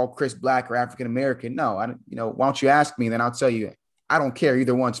 should I call Chris Black or African American? No, why don't you ask me, then I'll tell you, I don't care.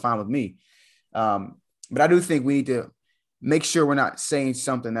 Either one's fine with me. But I do think we need to make sure we're not saying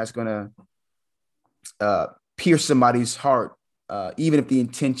something that's going to pierce somebody's heart, even if the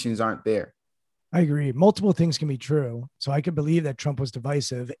intentions aren't there. I agree. Multiple things can be true. So I could believe that Trump was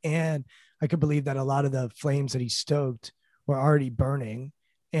divisive, and I could believe that a lot of the flames that he stoked were already burning.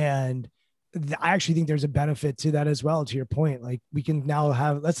 And I actually think there's a benefit to that as well. To your point, like we can now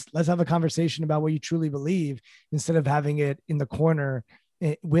let's have a conversation about what you truly believe instead of having it in the corner,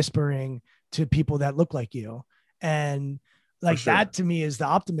 whispering to people that look like you. And like sure. That to me is the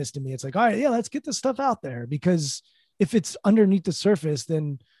optimist in me. It's like, all right, yeah, let's get this stuff out there, because if it's underneath the surface,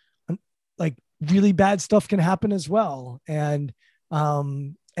 then like really bad stuff can happen as well. And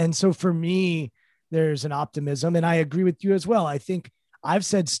so for me, there's an optimism, and I agree with you as well. I think I've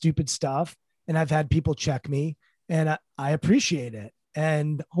said stupid stuff and I've had people check me, and I appreciate it.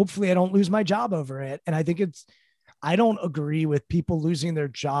 And hopefully I don't lose my job over it. And I think I don't agree with people losing their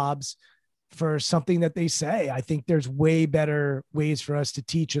jobs for something that they say. I think there's way better ways for us to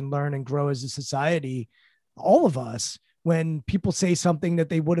teach and learn and grow as a society, all of us, when people say something that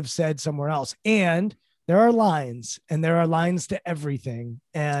they would have said somewhere else. And there are lines, and there are lines to everything.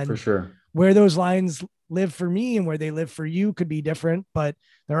 And for sure, where those lines live for me and where they live for you could be different, but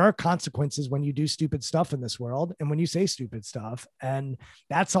there are consequences when you do stupid stuff in this world and when you say stupid stuff. And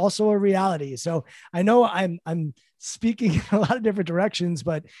that's also a reality. So I know I'm speaking in a lot of different directions,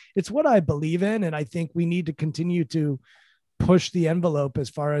 but it's what I believe in. And I think we need to continue to push the envelope as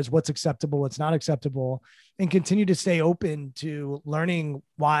far as what's acceptable, what's not acceptable, and continue to stay open to learning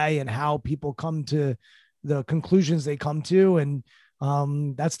why and how people come to the conclusions they come to. And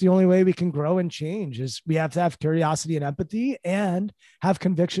that's the only way we can grow and change, is we have to have curiosity and empathy and have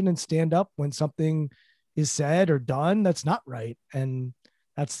conviction and stand up when something is said or done that's not right. And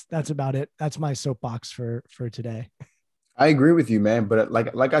that's about it. That's my soapbox for today. I agree with you, man. But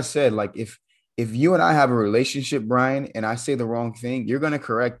like I said, like if you and I have a relationship, Brian, and I say the wrong thing, you're going to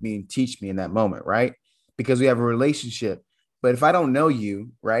correct me and teach me in that moment, right? Because we have a relationship. But if I don't know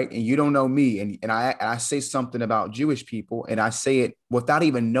you, right, and you don't know me, and I say something about Jewish people, and I say it without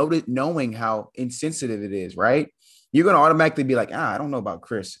even knowing how insensitive it is, right, you're going to automatically be like, I don't know about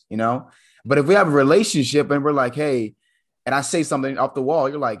Chris, you know? But if we have a relationship and we're like, hey, and I say something off the wall,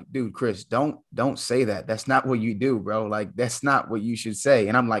 you're like, dude, Chris, don't say that. That's not what you do, bro. Like, that's not what you should say.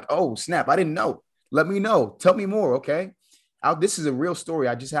 And I'm like, oh, snap, I didn't know. Let me know. Tell me more, okay? This is a real story.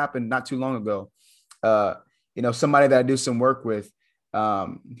 I just happened not too long ago. Somebody that I do some work with,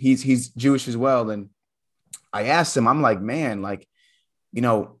 he's Jewish as well. And I asked him, I'm like, man, like,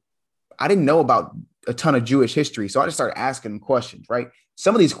 I didn't know about a ton of Jewish history. So I just started asking him questions, right?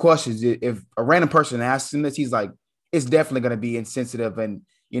 Some of these questions, if a random person asks him this, he's like, it's definitely going to be insensitive. And,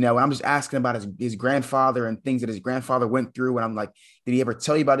 and I'm just asking about his grandfather and things that his grandfather went through. And I'm like, did he ever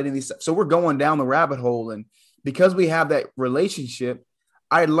tell you about any of these stuff? So we're going down the rabbit hole. And because we have that relationship,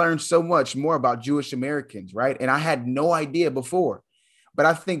 I learned so much more about Jewish Americans, right? And I had no idea before. But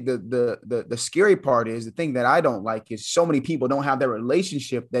I think the scary part is, the thing that I don't like is so many people don't have that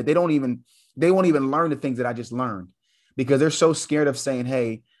relationship that they won't even learn the things that I just learned, because they're so scared of saying,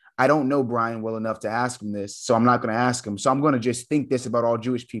 hey, I don't know Brian well enough to ask him this, so I'm not going to ask him. So I'm going to just think this about all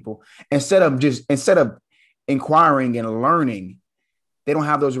Jewish people instead of inquiring and learning. They don't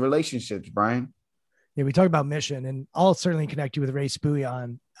have those relationships, Brian. Yeah, we talk about mission, and I'll certainly connect you with Ray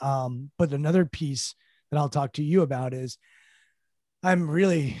Spuyon. But another piece that I'll talk to you about is I'm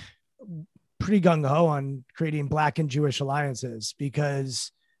really pretty gung-ho on creating Black and Jewish alliances,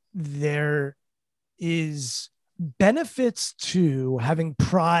 because there is benefits to having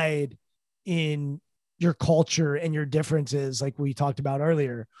pride in your culture and your differences, like we talked about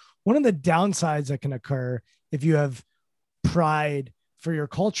earlier. One of the downsides that can occur if you have pride for your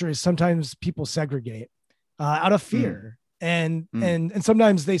culture is sometimes people segregate out of fear. And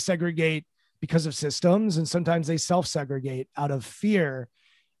sometimes they segregate because of systems, and sometimes they self-segregate out of fear.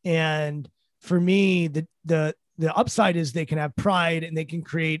 And for me, the upside is they can have pride and they can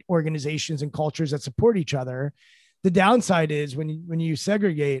create organizations and cultures that support each other. The downside is when you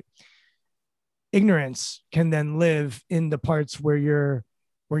segregate, ignorance can then live in the parts where you're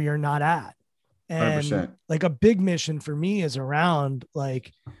not at. And 100%. Like a big mission for me is around,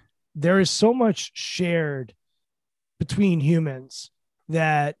 like, there is so much shared between humans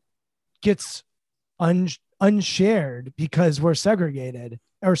that gets unshared because we're segregated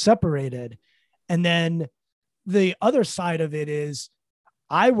or separated. And then the other side of it is,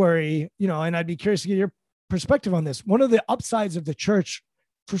 I worry, and I'd be curious to get your perspective on this. One of the upsides of the church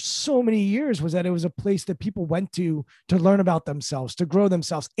for so many years was that it was a place that people went to learn about themselves, to grow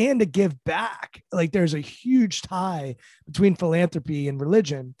themselves, and to give back. Like there's a huge tie between philanthropy and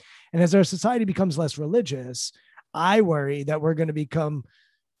religion. And as our society becomes less religious, I worry that we're going to become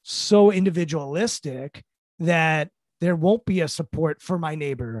so individualistic that there won't be a support for my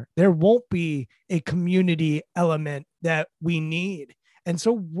neighbor. There won't be a community element that we need. And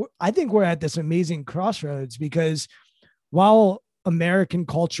so I think we're at this amazing crossroads, because while American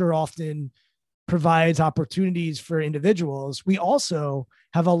culture often provides opportunities for individuals, we also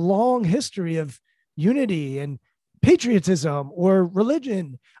have a long history of unity and patriotism or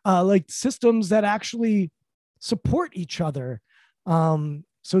religion, like systems that actually support each other.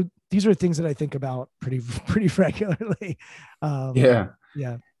 So these are things that I think about pretty regularly. Yeah.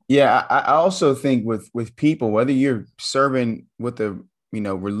 Yeah. Yeah. I also think with people, whether you're serving with a,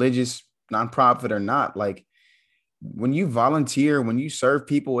 religious nonprofit or not, like when you volunteer, when you serve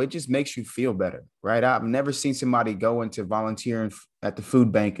people, it just makes you feel better, right? I've never seen somebody go into volunteering at the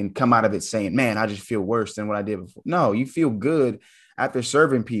food bank and come out of it saying, man, I just feel worse than what I did before. No, you feel good after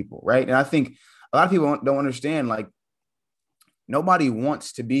serving people, right? And I think a lot of people don't understand, like, nobody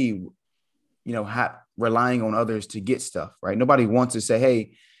wants to be, relying on others to get stuff, right? Nobody wants to say,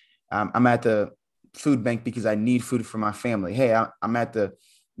 hey, I'm at the food bank because I need food for my family. Hey, I'm at the,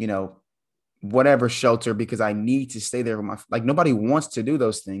 whatever shelter because I need to stay there with like, nobody wants to do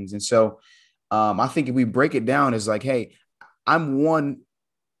those things. And so I think if we break it down as like, hey, I'm one,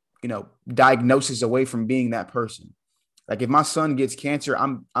 diagnosis away from being that person. Like if my son gets cancer,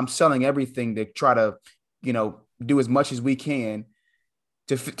 I'm selling everything to try to, do as much as we can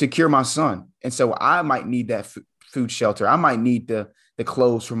to cure my son. And so I might need that food shelter. I might need the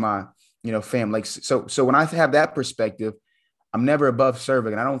clothes for my, family. Like, so when I have that perspective, I'm never above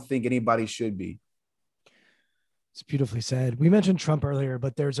serving, and I don't think anybody should be. It's beautifully said. We mentioned Trump earlier,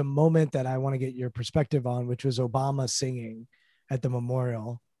 but there's a moment that I want to get your perspective on, which was Obama singing at the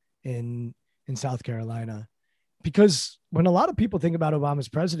memorial in South Carolina. Because when a lot of people think about Obama's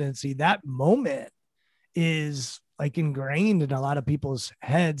presidency, that moment is like ingrained in a lot of people's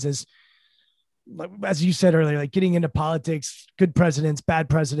heads as you said earlier, like getting into politics, good presidents, bad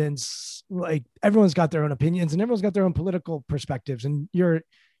presidents, like everyone's got their own opinions and everyone's got their own political perspectives, and you're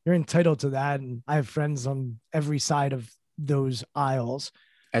entitled to that. And I have friends on every side of those aisles.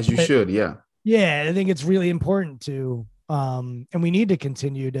 As you should. Yeah. Yeah. I think it's really important to, and we need to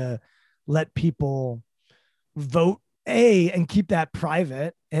continue to let people vote, and keep that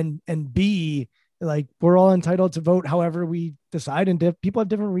private, and B, like we're all entitled to vote however we decide. And people have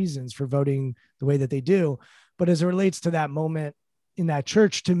different reasons for voting the way that they do. But as it relates to that moment in that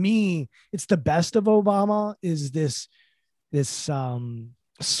church, to me, it's the best of Obama is this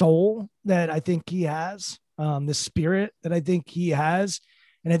soul that I think he has, the spirit that I think he has.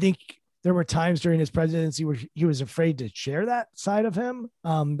 And I think there were times during his presidency where he was afraid to share that side of him.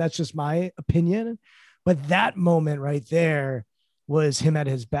 That's just my opinion. But that moment right there was him at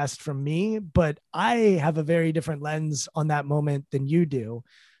his best from me. But I have a very different lens on that moment than you do.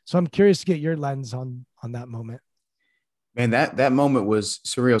 So I'm curious to get your lens on that moment. Man, that moment was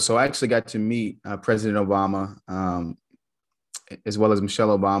surreal. So I actually got to meet President Obama, as well as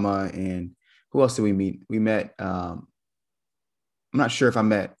Michelle Obama. And who else did we meet? We met, I'm not sure if I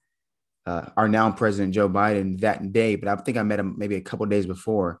met our now president, Joe Biden, that day, but I think I met him maybe a couple of days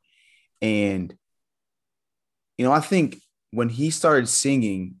before. And, I think when he started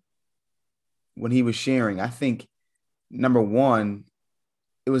singing, when he was sharing, I think, number one,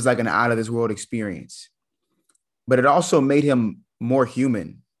 it was like an out of this world experience, but it also made him more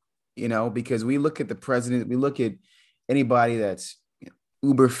human, because we look at the president, we look at anybody that's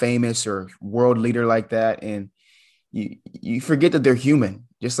uber famous or world leader like that, and you forget that they're human,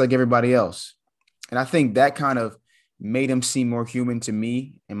 just like everybody else. And I think that kind of made him seem more human to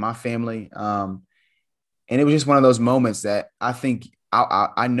me and my family. And it was just one of those moments that I think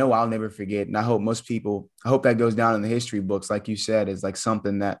I know I'll never forget. And I hope that goes down in the history books, like you said, is like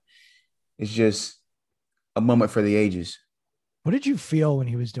something that is just a moment for the ages. What did you feel when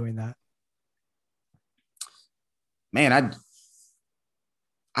he was doing that? Man,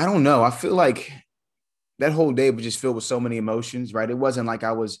 I don't know. I feel like that whole day was just filled with so many emotions, right? It wasn't like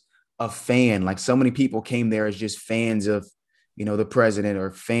I was a fan. Like so many people came there as just fans of, the president,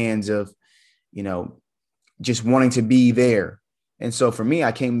 or fans of, just wanting to be there. And so for me,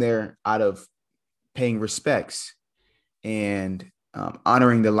 I came there out of paying respects and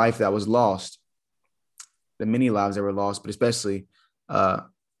honoring the life that was lost, the many lives that were lost, but especially our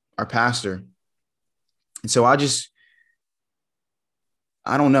pastor. And so I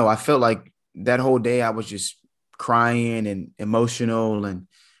don't know. I felt like that whole day I was just crying and emotional, and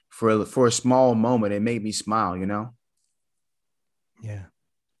for a small moment, it made me smile, you know? Yeah.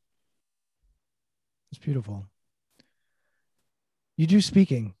 It's beautiful. You do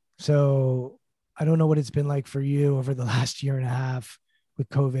speaking. So I don't know what it's been like for you over the last year and a half with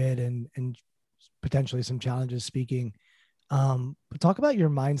COVID and potentially some challenges speaking. But talk about your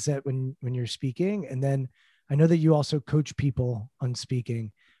mindset when you're speaking. And then I know that you also coach people on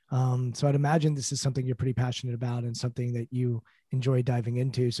speaking. So I'd imagine this is something you're pretty passionate about and something that you enjoy diving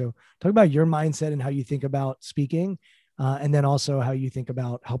into. So talk about your mindset and how you think about speaking, and then also how you think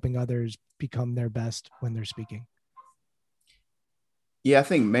about helping others become their best when they're speaking. Yeah, I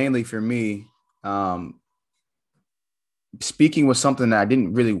think mainly for me, speaking was something that I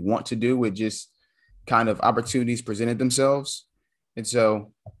didn't really want to do. With just kind of opportunities presented themselves. And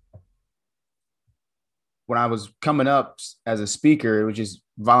so when I was coming up as a speaker, it was just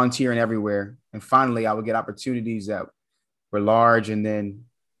volunteering everywhere. And finally, I would get opportunities that were large. And then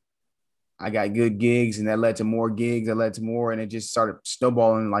I got good gigs, and that led to more gigs. That led to more. And it just started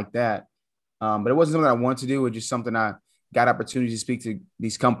snowballing like that. But it wasn't something I wanted to do. It was just something I got opportunity to speak to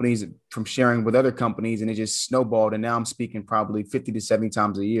these companies from sharing with other companies. And it just snowballed. And now I'm speaking probably 50 to 70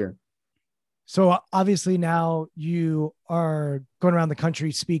 times a year. So obviously now you are going around the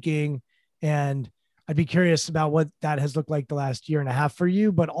country speaking, and I'd be curious about what that has looked like the last year and a half for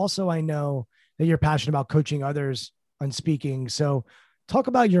you. But also I know that you're passionate about coaching others on speaking. So talk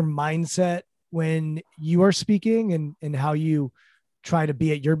about your mindset when you are speaking and how you try to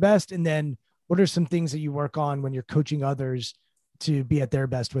be at your best. And then what are some things that you work on when you're coaching others to be at their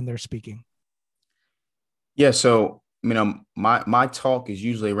best when they're speaking? Yeah. So, my talk is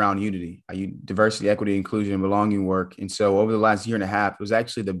usually around unity. I use diversity, equity, inclusion, and belonging work. And so over the last year and a half, it was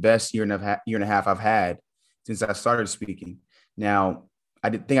actually the best year and a half I've had since I started speaking. Now, I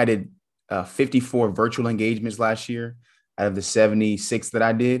did 54 virtual engagements last year out of the 76 that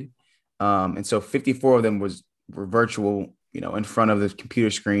I did. And so 54 of them were virtual, in front of the computer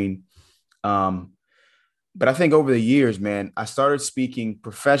screen. But I think over the years, man, I started speaking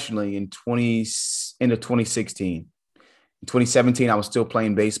professionally into 2016. In 2017, I was still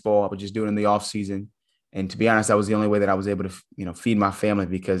playing baseball. I was just doing it in the off season. And to be honest, that was the only way that I was able to, feed my family,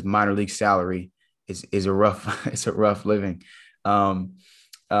 because minor league salary is a rough, it's a rough living.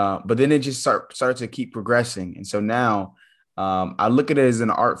 But then it just started to keep progressing. And so now I look at it as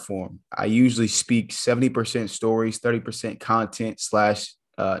an art form. I usually speak 70% stories, 30% content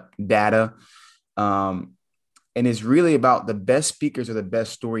 / data. And it's really about the best speakers or the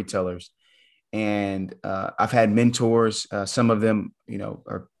best storytellers. And I've had mentors. Some of them,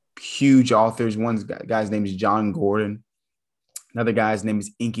 are huge authors. One guy's name is John Gordon. Another guy's name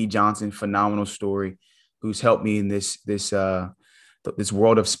is Inky Johnson, phenomenal story, who's helped me in this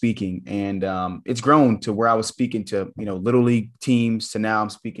world of speaking. And it's grown to where I was speaking to, little league teams, to now I'm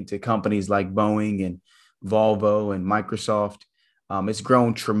speaking to companies like Boeing and Volvo and Microsoft. It's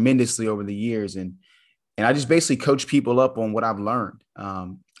grown tremendously over the years. And I just basically coach people up on what I've learned.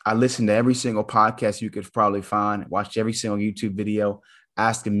 I listened to every single podcast you could probably find, watched every single YouTube video,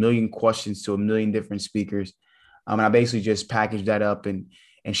 asked a million questions to a million different speakers. And I basically just package that up and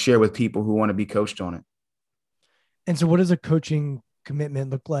share with people who want to be coached on it. And so what does a coaching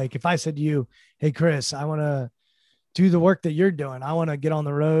commitment look like? If I said to you, hey, Chris, I want to do the work that you're doing. I want to get on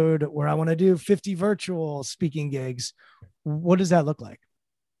the road, where I want to do 50 virtual speaking gigs. What does that look like?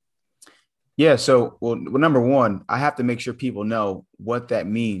 Yeah. So, well, number one, I have to make sure people know what that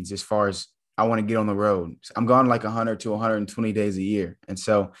means as far as I want to get on the road. I'm gone like 100 to 120 days a year. And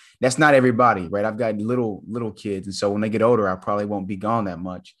so that's not everybody, right? I've got little kids. And so when they get older, I probably won't be gone that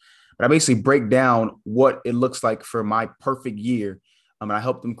much. But I basically break down what it looks like for my perfect year. And I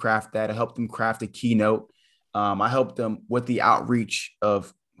help them craft that. I help them craft a keynote. I help them with the outreach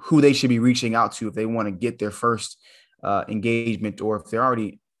of who they should be reaching out to if they want to get their first engagement, or if they're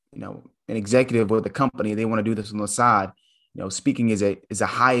already, an executive with a company, they want to do this on the side. Speaking is the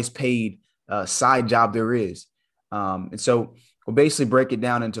highest paid side job there is. And so we'll basically break it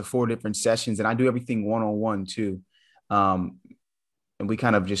down into 4 different sessions, and I do everything one-on-one too. And we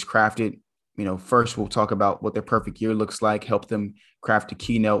kind of just craft it. First we'll talk about what their perfect year looks like, help them craft a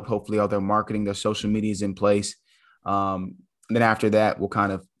keynote, hopefully all their marketing, their social media is in place. And then after that, we'll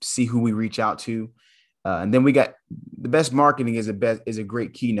kind of see who we reach out to. And then we got the best marketing is a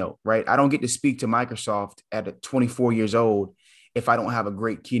great keynote, right? I don't get to speak to Microsoft at 24 years old if I don't have a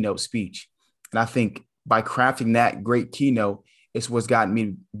great keynote speech. And I think by crafting that great keynote, it's what's gotten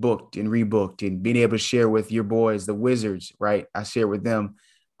me booked and rebooked, and being able to share with your boys, the Wizards, right? I shared with them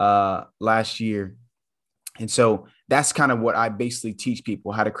last year. And so that's kind of what I basically teach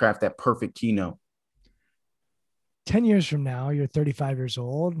people, how to craft that perfect keynote. 10 years from now, you're 35 years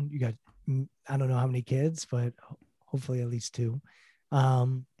old. You got, I don't know how many kids, but hopefully at least 2.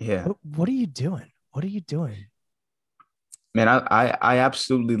 Yeah. What are you doing? What are you doing? Man, I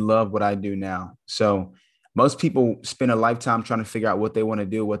absolutely love what I do now. So most people spend a lifetime trying to figure out what they want to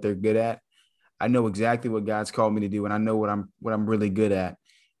do, what they're good at. I know exactly what God's called me to do, and I know what I'm really good at.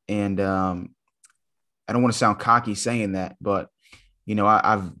 And I don't want to sound cocky saying that, but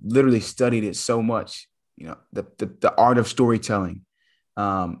I've literally studied it so much. The art of storytelling,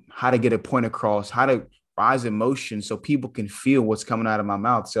 how to get a point across, how to rise emotion so people can feel what's coming out of my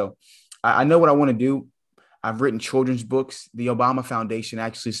mouth. So I know what I want to do. I've written children's books. The Obama Foundation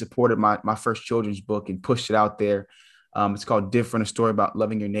actually supported my first children's book and pushed it out there. It's called Different, a story about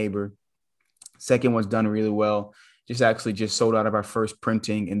loving your neighbor. Second one's done really well. Just sold out of our first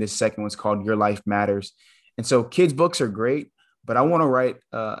printing. And this second one's called Your Life Matters. And so kids' books are great, but I want to write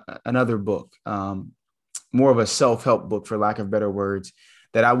another book, more of a self-help book, for lack of better words,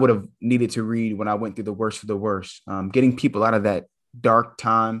 that I would have needed to read when I went through the worst of the worst, getting people out of that dark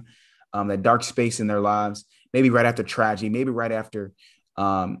time, that dark space in their lives, maybe right after tragedy, maybe right after,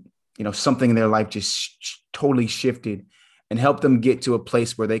 something in their life just totally shifted, and help them get to a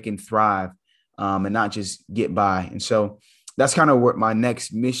place where they can thrive and not just get by. And so that's kind of what my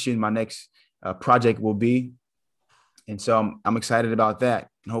next mission, my next project will be. And so I'm excited about that.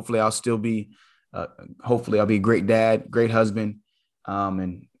 And hopefully I'll be a great dad, great husband,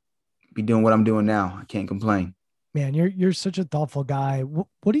 and be doing what I'm doing now. I can't complain. Man, you're such a thoughtful guy.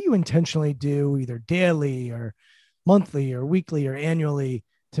 What do you intentionally do, either daily or monthly or weekly or annually,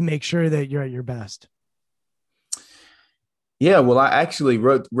 to make sure that you're at your best? Yeah, well, I actually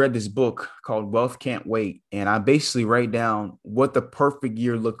read this book called Wealth Can't Wait. And I basically write down what the perfect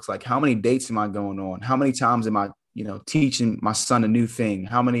year looks like. How many dates am I going on? How many times am I, teaching my son a new thing?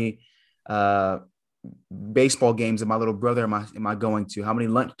 How many baseball games of my little brother am I going to? How many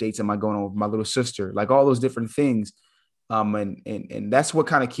lunch dates am I going on with my little sister? Like all those different things. And that's what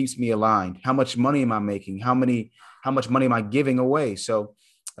kind of keeps me aligned. How much money am I making? How much money am I giving away? So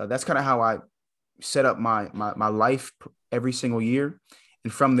that's kind of how I set up my life every single year.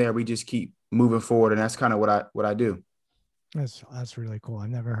 And from there, we just keep moving forward. And that's kind of what I do. That's really cool. I've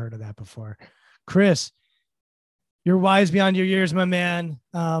never heard of that before. Chris, you're wise beyond your years, my man.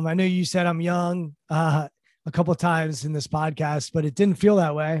 I know you said I'm young a couple of times in this podcast, but it didn't feel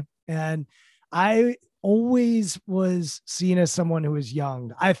that way. And I always was seen as someone who was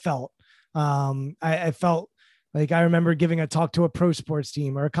young. I felt like I remember giving a talk to a pro sports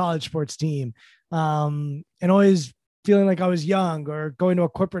team or a college sports team, and always feeling like I was young, or going to a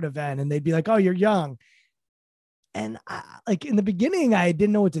corporate event and they'd be like, "Oh, you're young." And like in the beginning, I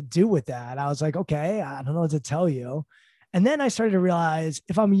didn't know what to do with that. I was like, okay, I don't know what to tell you. And then I started to realize,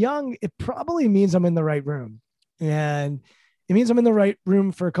 if I'm young, it probably means I'm in the right room. And it means I'm in the right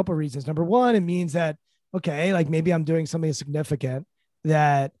room for a couple of reasons. Number one, it means that, okay, like maybe I'm doing something significant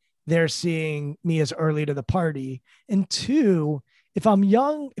that they're seeing me as early to the party. And two, if I'm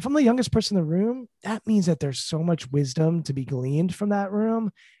the youngest person in the room, that means that there's so much wisdom to be gleaned from that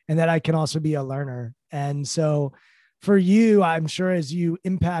room, and that I can also be a learner. And so for you, I'm sure as you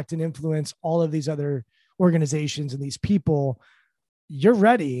impact and influence all of these other organizations and these people, you're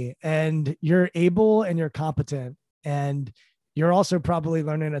ready and you're able and you're competent, and you're also probably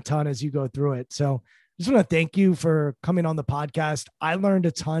learning a ton as you go through it. So I just want to thank you for coming on the podcast. I learned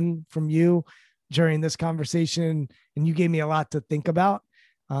a ton from you during this conversation, and you gave me a lot to think about.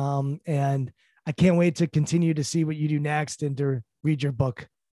 And I can't wait to continue to see what you do next and to read your book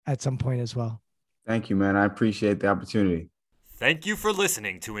at some point as well. Thank you, man. I appreciate the opportunity. Thank you for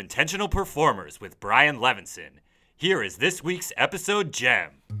listening to Intentional Performers with Brian Levinson. Here is this week's episode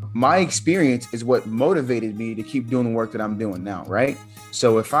gem. My experience is what motivated me to keep doing the work that I'm doing now, right?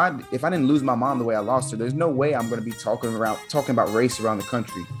 So if I didn't lose my mom the way I lost her, there's no way I'm going to be talking about race around the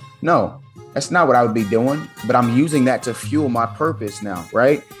country. No, that's not what I would be doing, but I'm using that to fuel my purpose now,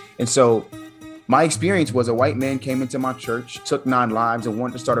 right? And so my experience was a white man came into my church, took 9 lives, and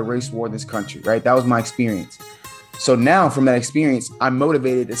wanted to start a race war in this country, right? That was my experience. So now from that experience, I'm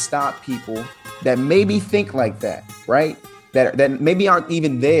motivated to stop people that maybe think like that, right? That maybe aren't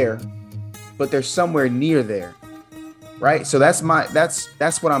even there, but they're somewhere near there, right? So that's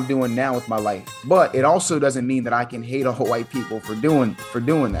what I'm doing now with my life. But it also doesn't mean that I can hate all white people for doing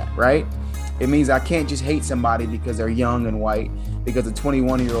that, right? It means I can't just hate somebody because they're young and white, because a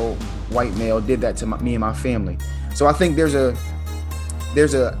 21-year-old white male did that to me and my family. So I think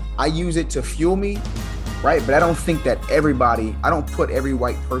I use it to fuel me, right? But I don't think that I don't put every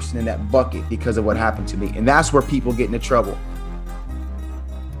white person in that bucket because of what happened to me. And that's where people get into trouble.